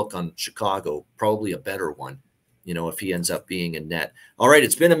look on Chicago probably a better one, if he ends up being in net. All right,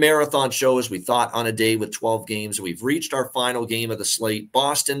 it's been a marathon show, as we thought, on a day with 12 games. We've reached our final game of the slate.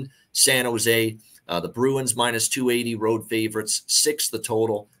 Boston, San Jose. The Bruins minus 280 road favorites, 6 the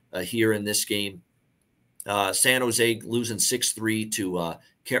total here in this game. San Jose losing 6-3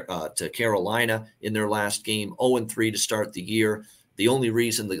 to Carolina in their last game, 0-3 to start the year. The only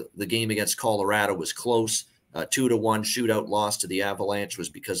reason the game against Colorado was close, 2-1 shootout loss to the Avalanche, was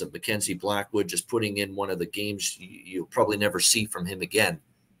because of Mackenzie Blackwood just putting in one of the games you'll probably never see from him again.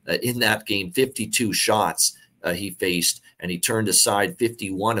 In that game, 52 shots he faced, and he turned aside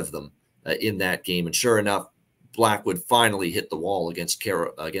 51 of them in that game. And sure enough, Blackwood finally hit the wall against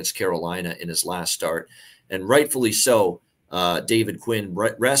Carolina in his last start. And rightfully so, David Quinn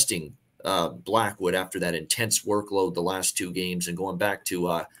resting Blackwood after that intense workload the last 2 games, and going back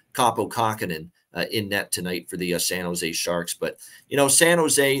to Kaapo Kähkönen in net tonight for the San Jose Sharks. But, San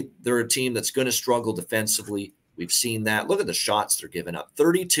Jose, they're a team that's going to struggle defensively. We've seen that. Look at the shots they're giving up.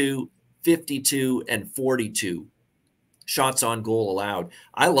 32, 52, and 42 shots on goal allowed.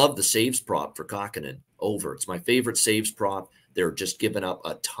 I love the saves prop for Kähkönen over. It's my favorite saves prop. They're just giving up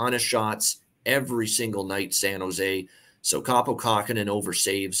a ton of shots every single night, San Jose. So Kaapo Kähkönen over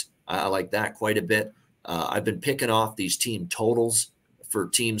saves. I like that quite a bit. I've been picking off these team totals for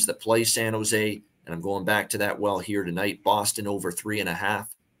teams that play San Jose, and I'm going back to that well here tonight. Boston over 3.5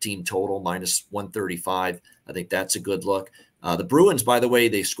 team total, minus 135. I think that's a good look. The Bruins, by the way,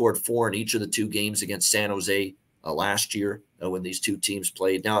 they scored 4 in each of the 2 games against San Jose last year when these 2 teams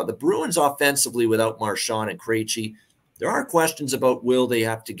played. Now, the Bruins offensively without Marchand and Krejci, there are questions about will they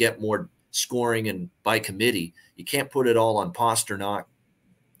have to get more scoring and by committee. You can't put it all on Pastrnak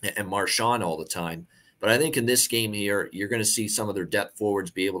and Marchand all the time. But I think in this game here, you're going to see some of their depth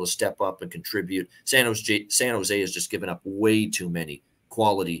forwards be able to step up and contribute. San Jose has just given up way too many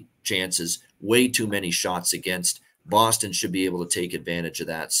quality chances, way too many shots against. Boston should be able to take advantage of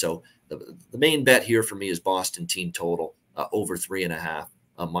that. So the main bet here for me is Boston team total over 3.5,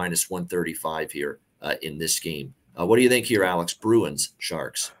 minus 135 here in this game. What do you think here, Alex? Bruins,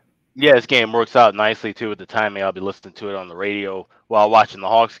 Sharks. Yeah, this game works out nicely, too, with the timing. I'll be listening to it on the radio while watching the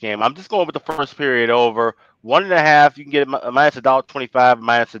Hawks game. I'm just going with the first period over. 1.5, you can get a minus $1.25,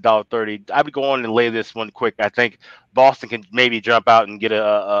 minus $1.30. I would go on and lay this one quick. I think Boston can maybe jump out and get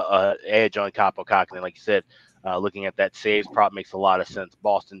a edge on Kaapo Kähkönen. Like you said, looking at that saves prop makes a lot of sense.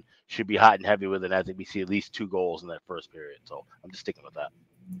 Boston should be hot and heavy with it. I think we see at least 2 goals in that first period. So I'm just sticking with that.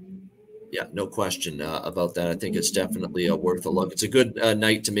 Yeah, no question about that. I think it's definitely worth a look. It's a good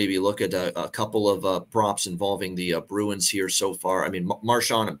night to maybe look at a couple of props involving the Bruins here so far. I mean,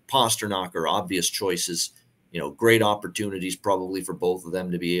 Marchand and Pastrnak are obvious choices. Great opportunities probably for both of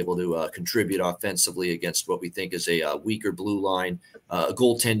them to be able to contribute offensively against what we think is a weaker blue line.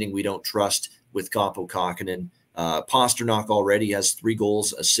 Goaltending we don't trust with Kaapo Kähkönen. Pastrnak already has 3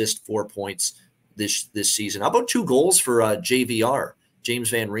 goals, assist, 4 points this season. How about 2 goals for JVR?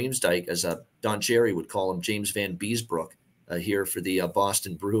 James Van Riemsdyk, as Don Cherry would call him, James Van Beesbrook here for the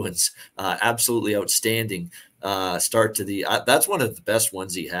Boston Bruins. Absolutely outstanding start to the that's one of the best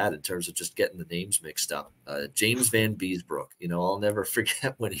ones he had in terms of just getting the names mixed up. James Van Beesbrook. I'll never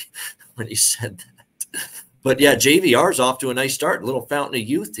forget when he said that. But yeah, JVR's off to a nice start. A little fountain of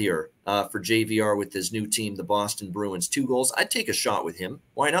youth here for JVR with his new team, the Boston Bruins. 2 goals. I'd take a shot with him.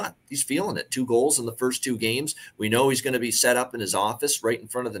 Why not? He's feeling it. 2 goals in the first 2 games. We know he's going to be set up in his office right in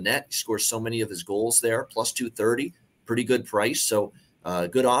front of the net. He scores so many of his goals there, plus 230. Pretty good price. So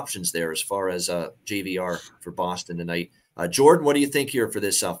good options there as far as JVR for Boston tonight. Jordan, what do you think here for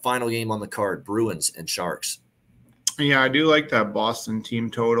this final game on the card, Bruins and Sharks? Yeah, I do like that Boston team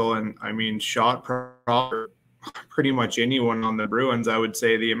total. And I mean, shot prop, pretty much anyone on the Bruins. I would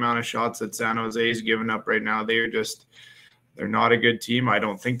say the amount of shots that San Jose is giving up right now, they're not a good team. I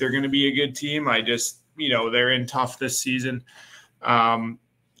don't think they're going to be a good team. They're in tough this season.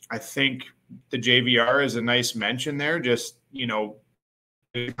 I think the JVR is a nice mention there. Just,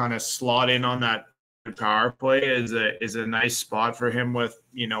 kind of slot in on that power play is a nice spot for him with,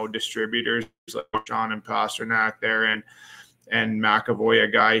 distributors like John and Pastrnak there and McAvoy, a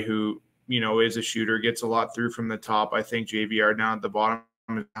guy who, is a shooter, gets a lot through from the top. I think JVR down at the bottom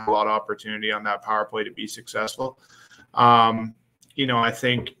has a lot of opportunity on that power play to be successful. I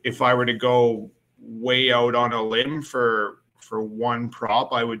think if I were to go way out on a limb for for one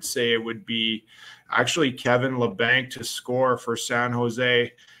prop, I would say it would be actually Kevin Labanc to score for San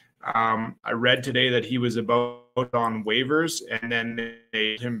Jose. I read today that he was about on waivers, and then they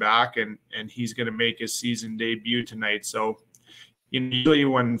paid him back, and he's going to make his season debut tonight. So usually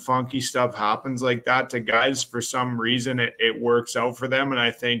when funky stuff happens like that to guys, for some reason it works out for them. And I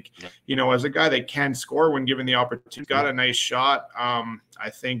think, as a guy that can score when given the opportunity, got a nice shot. I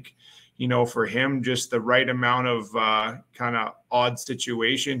think, for him, just the right amount of kind of odd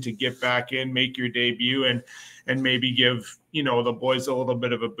situation to get back in, make your debut, and maybe give, the boys a little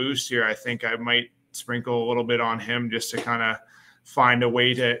bit of a boost here. I think I might sprinkle a little bit on him just to kind of find a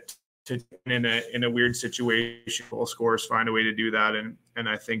way to in a weird situation, goal scorers find a way to do that. And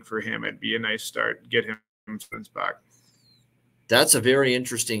I think for him, it'd be a nice start, get him back. That's a very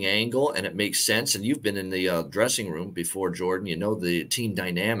interesting angle, and it makes sense. And you've been in the dressing room before, Jordan. You know the team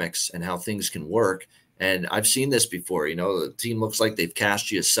dynamics and how things can work. And I've seen this before. The team looks like they've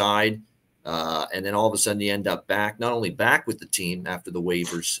cast you aside, and then all of a sudden you end up back, not only back with the team after the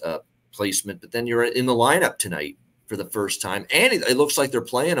waivers placement, but then you're in the lineup tonight for the first time. And it looks like they're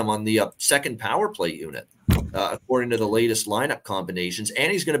playing him on the second power play unit, according to the latest lineup combinations.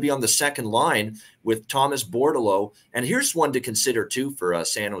 And he's going to be on the second line with Thomas Bordeleau. And here's one to consider, too, for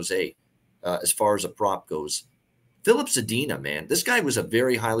San Jose as far as a prop goes. Filip Zadina, man. This guy was a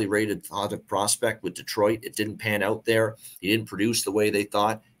very highly rated prospect with Detroit. It didn't pan out there. He didn't produce the way they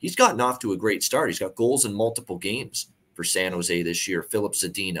thought. He's gotten off to a great start. He's got goals in multiple games for San Jose this year, Filip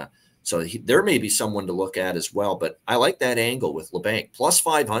Zadina. So there may be someone to look at as well. But I like that angle with Labanc. Plus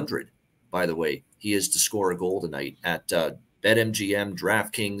 500, by the way. He is to score a goal tonight at BetMGM,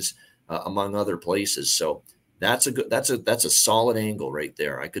 DraftKings, among other places. So that's a solid angle right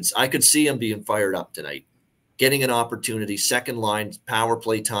there. I could see him being fired up tonight, getting an opportunity, second line power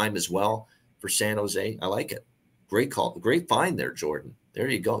play time as well for San Jose. I like it. Great call, great find there, Jordan. There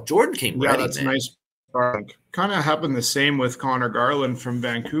you go. Jordan came ready. That's man. Nice. Kind of happened the same with Connor Garland from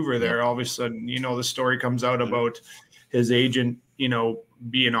Vancouver there. All of a sudden, the story comes out about his agent,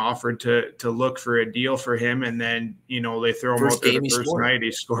 being offered to look for a deal for him. And then, they throw him out there the first night.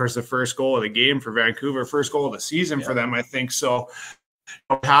 He scores the first goal of the game for Vancouver, first goal of the season for them, I think. So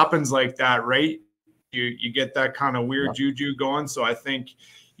it happens like that, right? You get that kind of weird juju going. So I think,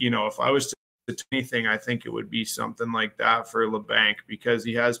 if I was to anything, I think it would be something like that for Labanc, because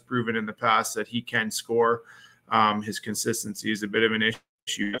he has proven in the past that he can score. His consistency is a bit of an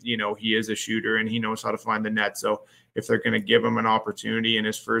issue. He is a shooter and he knows how to find the net. So if they're going to give him an opportunity in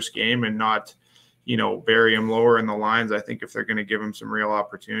his first game and not, bury him lower in the lines, I think if they're going to give him some real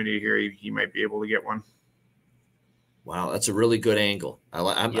opportunity here, he might be able to get one. Wow, that's a really good angle.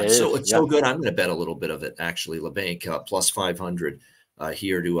 It's so good. I'm going to bet a little bit of it, actually. Labanc plus 500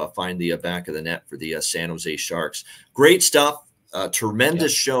 here to find the back of the net for the San Jose Sharks. Great stuff.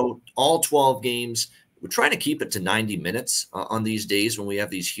 Tremendous show. All 12 games. We're trying to keep it to 90 minutes on these days when we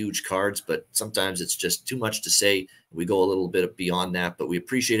have these huge cards, but sometimes it's just too much to say. We go a little bit beyond that, but we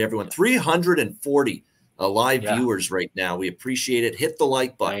appreciate everyone. 340 live viewers right now. We appreciate it. Hit the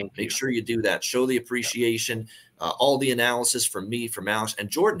like button. Make sure you do that. Show the appreciation. All the analysis from me, from Alex, and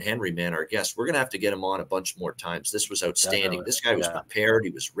Jordan Henry, man, our guest. We're going to have to get him on a bunch more times. This was outstanding. Definitely. This guy was prepared.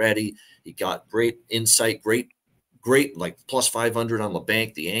 He was ready. He got great insight, great, like plus 500 on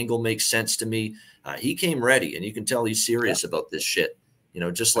Labanc. The angle makes sense to me. He came ready, and you can tell he's serious about this shit,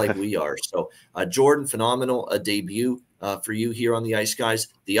 just like we are. So, Jordan, phenomenal debut for you here on the Ice Guys.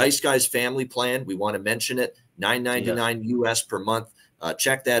 The Ice Guys family plan, we want to mention it, $9.99 US per month.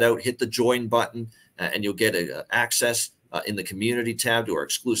 Check that out. Hit the join button, and you'll get access in the community tab to our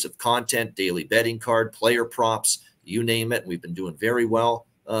exclusive content, daily betting card, player props, you name it. We've been doing very well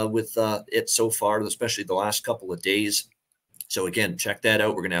with it so far, especially the last couple of days. So again, check that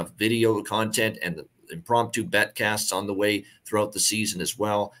out. We're going to have video content and the impromptu betcasts on the way throughout the season as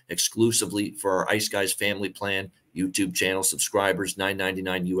well, exclusively for our Ice Guys family plan YouTube channel subscribers,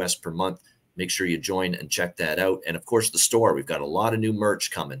 $9.99 US per month. Make sure you join and check that out. And of course, the store. We've got a lot of new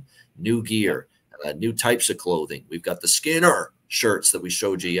merch coming, new gear, new types of clothing. We've got the Skinner shirts that we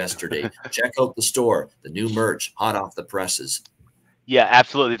showed you yesterday. Check out the store, the new merch, hot off the presses. Yeah,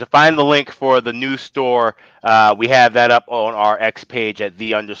 absolutely. To find the link for the new store, we have that up on our X page at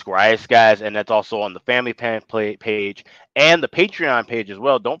 @the_Ice Guys, and that's also on the family plan page and the Patreon page as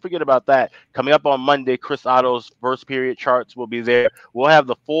well. Don't forget about that. Coming up on Monday, Chris Otto's first period charts will be there. We'll have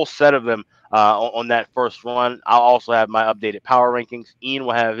the full set of them on that first run. I'll also have my updated power rankings. Ian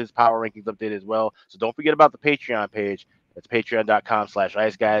will have his power rankings updated as well. So don't forget about the Patreon page. That's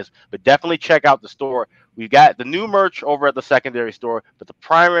patreon.com/Ice Guys. But definitely check out the store. We've got the new merch over at the secondary store, but the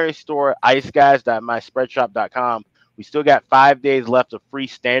primary store, iceguys.myspreadshop.com, We still got 5 days left of free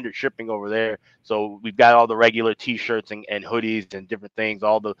standard shipping over there. So we've got all the regular T-shirts and hoodies and different things,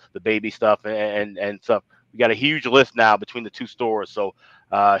 all the baby stuff and stuff. We got a huge list now between the two stores. So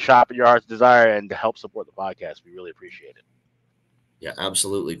shop at your heart's desire and to help support the podcast. We really appreciate it. Yeah,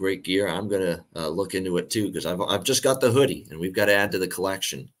 absolutely. Great gear. I'm going to look into it too, because I've just got the hoodie and we've got to add to the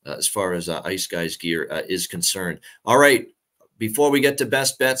collection as far as Ice Guys gear is concerned. All right. Before we get to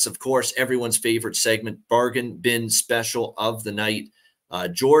best bets, of course, everyone's favorite segment, bargain bin special of the night.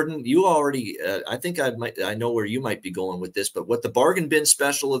 Jordan, you already, I think I know where you might be going with this, but what the bargain bin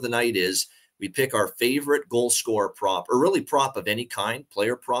special of the night is, we pick our favorite goal scorer prop, or really prop of any kind,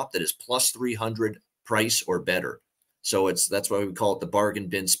 player prop that is plus 300 price or better. So that's why we call it the bargain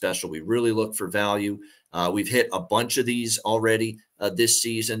bin special. We really look for value. We've hit a bunch of these already this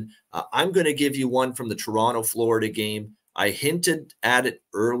season. I'm going to give you one from the Toronto, Florida game. I hinted at it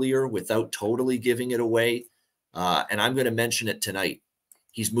earlier without totally giving it away, and I'm going to mention it tonight.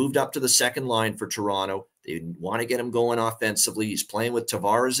 He's moved up to the second line for Toronto. They want to get him going offensively. He's playing with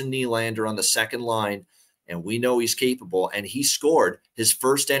Tavares and Nylander on the second line, and we know he's capable. And he scored his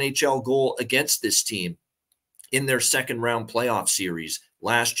first NHL goal against this team in their second-round playoff series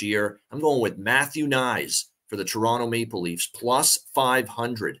last year. I'm going with Matthew Knies for the Toronto Maple Leafs, plus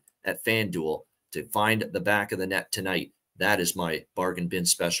 500 at FanDuel to find the back of the net tonight. That is my bargain bin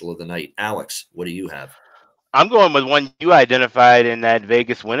special of the night. Alex, what do you have? I'm going with one you identified in that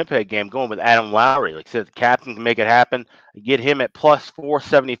Vegas-Winnipeg game, going with Adam Lowry. Like I said, the captain can make it happen. Get him at plus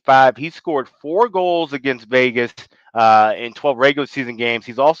 475. He scored 4 goals against Vegas in 12 regular season games.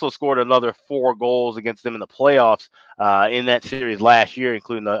 He's also scored another 4 goals against them in the playoffs in that series last year,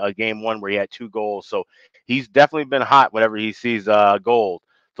 including a game 1 where he had 2 goals. So he's definitely been hot whenever he sees gold.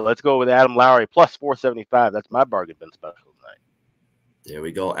 So let's go with Adam Lowry, plus 475. That's my bargain bin special tonight. There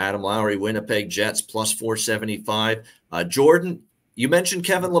we go. Adam Lowry, Winnipeg Jets, plus 475. Jordan, you mentioned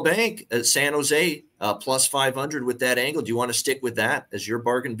Kevin Labanc at San Jose, plus 500 with that angle. Do you want to stick with that as your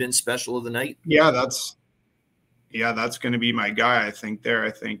bargain bin special of the night? Yeah, that's going to be my guy. I think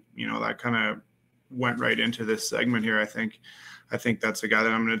that kind of went right into this segment here. I think that's a guy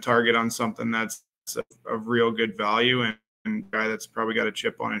that I'm going to target on something that's of real good value and a guy that's probably got a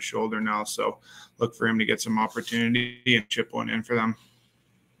chip on his shoulder now. So look for him to get some opportunity and chip one in for them.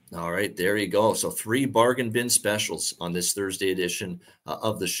 All right, there you go. So 3 bargain bin specials on this Thursday edition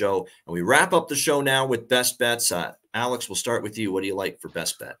of the show. And we wrap up the show now with best bets. Alex, we'll start with you. What do you like for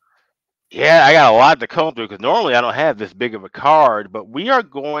best bet? Yeah, I got a lot to comb through because normally I don't have this big of a card, but we are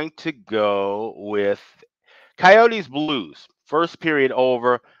going to go with Coyotes Blues. First period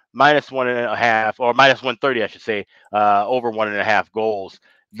over, minus 1.5 or minus 130, I should say, over 1.5 goals.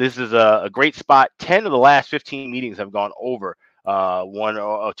 This is a great spot. 10 of the last 15 meetings have gone over 1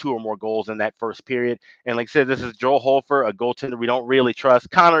 or 2 or more goals in that first period. And like I said, this is Joel Hofer, a goaltender we don't really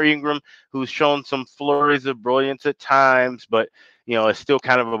trust. Connor Ingram, who's shown some flurries of brilliance at times, but it's still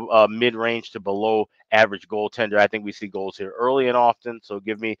kind of a mid-range to below average goaltender. I think we see goals here early and often. So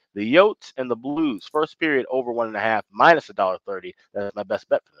give me the Yotes and the Blues. First period over 1.5, minus $1.30. That's my best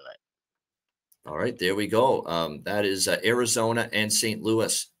bet for the night. All right, there we go. That is Arizona and St.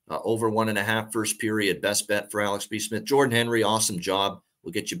 Louis. Over 1.5 first period. Best bet for Alex B. Smith. Jordan Henry, awesome job.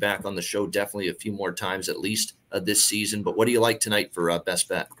 We'll get you back on the show definitely a few more times at least this season. But what do you like tonight for best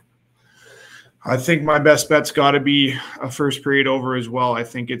bet? I think my best bet's got to be a first period over as well. I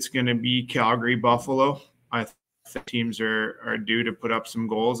think it's going to be Calgary Buffalo. I think teams are due to put up some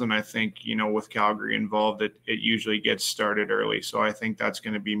goals, and I think with Calgary involved, it usually gets started early. So I think that's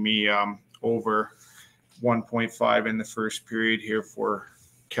going to be me over 1.5 in the first period here for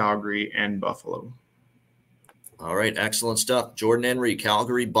Calgary and Buffalo. All right, excellent stuff. Jordan Henry,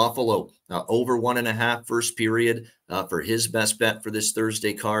 Calgary, Buffalo, over 1.5 first period for his best bet for this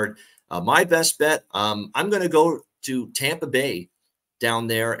Thursday card. My best bet, I'm going to go to Tampa Bay down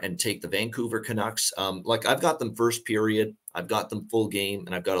there and take the Vancouver Canucks. I've got them first period, I've got them full game,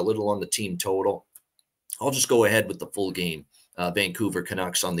 and I've got a little on the team total. I'll just go ahead with the full game. Vancouver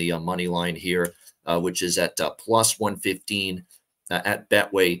Canucks on the money line here, which is at plus 115 at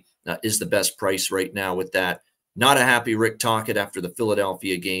Betway is the best price right now with that. Not a happy Rick Tocchet after the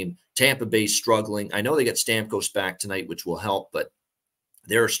Philadelphia game. Tampa Bay struggling. I know they get Stamkos back tonight, which will help, but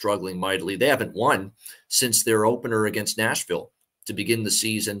they're struggling mightily. They haven't won since their opener against Nashville to begin the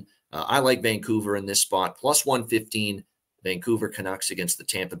season. I like Vancouver in this spot. Plus 115, Vancouver Canucks against the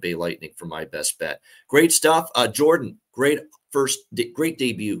Tampa Bay Lightning for my best bet. Great stuff. Jordan, great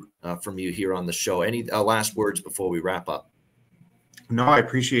debut from you here on the show. Any last words before we wrap up? No, I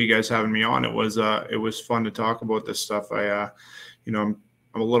appreciate you guys having me on. It was fun to talk about this stuff. I'm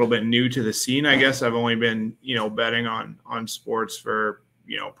I'm a little bit new to the scene, I guess. I've only been, betting on sports for,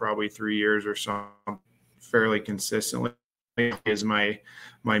 probably 3 years or so, fairly consistently is my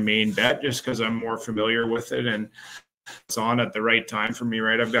main bet, just because I'm more familiar with it and it's on at the right time for me,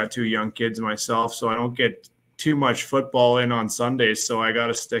 right? I've got 2 young kids myself, so I don't get too much football in on Sundays. So I got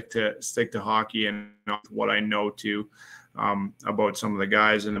to stick to hockey and what I know about some of the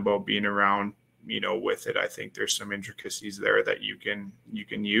guys and about being around, with it. I think there's some intricacies there that you can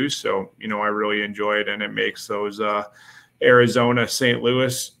use. So, I really enjoy it, and it makes those Arizona St.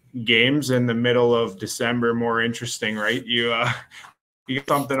 Louis games in the middle of December more interesting, right? You get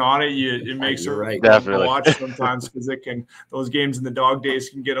something on it, it makes it right. Definitely watch sometimes, because those games in the dog days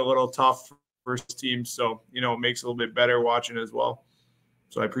can get a little tough for teams. So, it makes it a little bit better watching as well.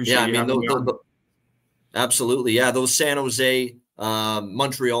 So I appreciate you having me on. Absolutely. Yeah. Those San Jose,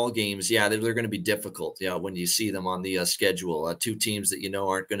 Montreal games. Yeah. They're going to be difficult. Yeah. When you see them on the schedule, 2 teams that,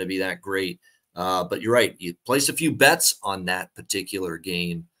 aren't going to be that great. But you're right. You place a few bets on that particular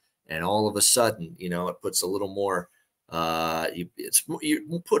game, and all of a sudden, it puts a little more,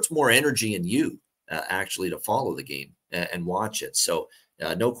 it puts more energy in you actually to follow the game and watch it. So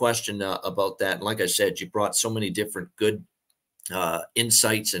no question about that. And like I said, you brought so many different good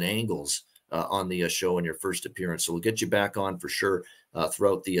insights and angles on the show in your first appearance. So we'll get you back on for sure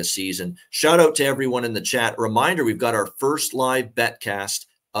throughout the season. Shout out to everyone in the chat. Reminder, we've got our first live betcast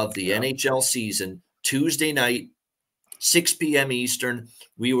of the NHL season, Tuesday night, 6 p.m. Eastern.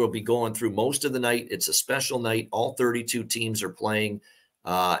 We will be going through most of the night. It's a special night. All 32 teams are playing.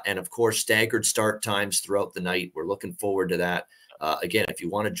 And of course, staggered start times throughout the night. We're looking forward to that. Again, if you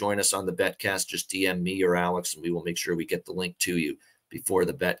want to join us on the betcast, just DM me or Alex, and we will make sure we get the link to you before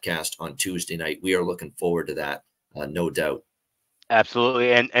the betcast on Tuesday night. We are looking forward to that, no doubt.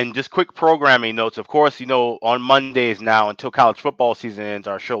 Absolutely. And just quick programming notes. Of course, on Mondays now, until college football season ends,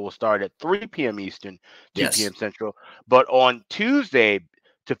 our show will start at 3 p.m. Eastern, 2 p.m. Central. But on Tuesday,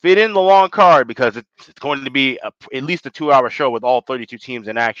 to fit in the long card, because it's going to be at least a 2-hour show with all 32 teams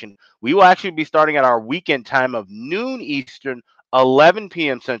in action, we will actually be starting at our weekend time of noon Eastern, 11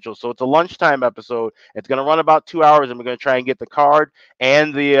 p.m. Central. So it's a lunchtime episode. It's going to run about 2 hours, and we're going to try and get the card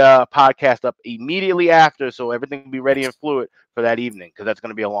and the podcast up immediately after, so everything will be ready and fluid for that evening, because that's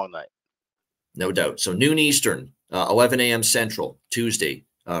going to be a long night. No doubt. So noon Eastern, 11 a.m. Central, Tuesday,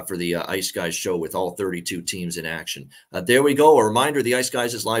 for the Ice Guys show with all 32 teams in action. There we go. A reminder, the Ice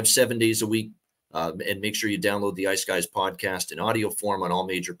Guys is live 7 days a week. And make sure you download the Ice Guys podcast in audio form on all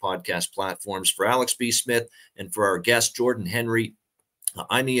major podcast platforms. For Alex B. Smith and for our guest, Jordan Henry,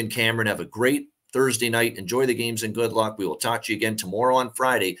 I'm Ian Cameron. Have a great Thursday night. Enjoy the games and good luck. We will talk to you again tomorrow on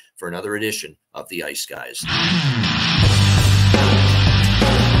Friday for another edition of the Ice Guys.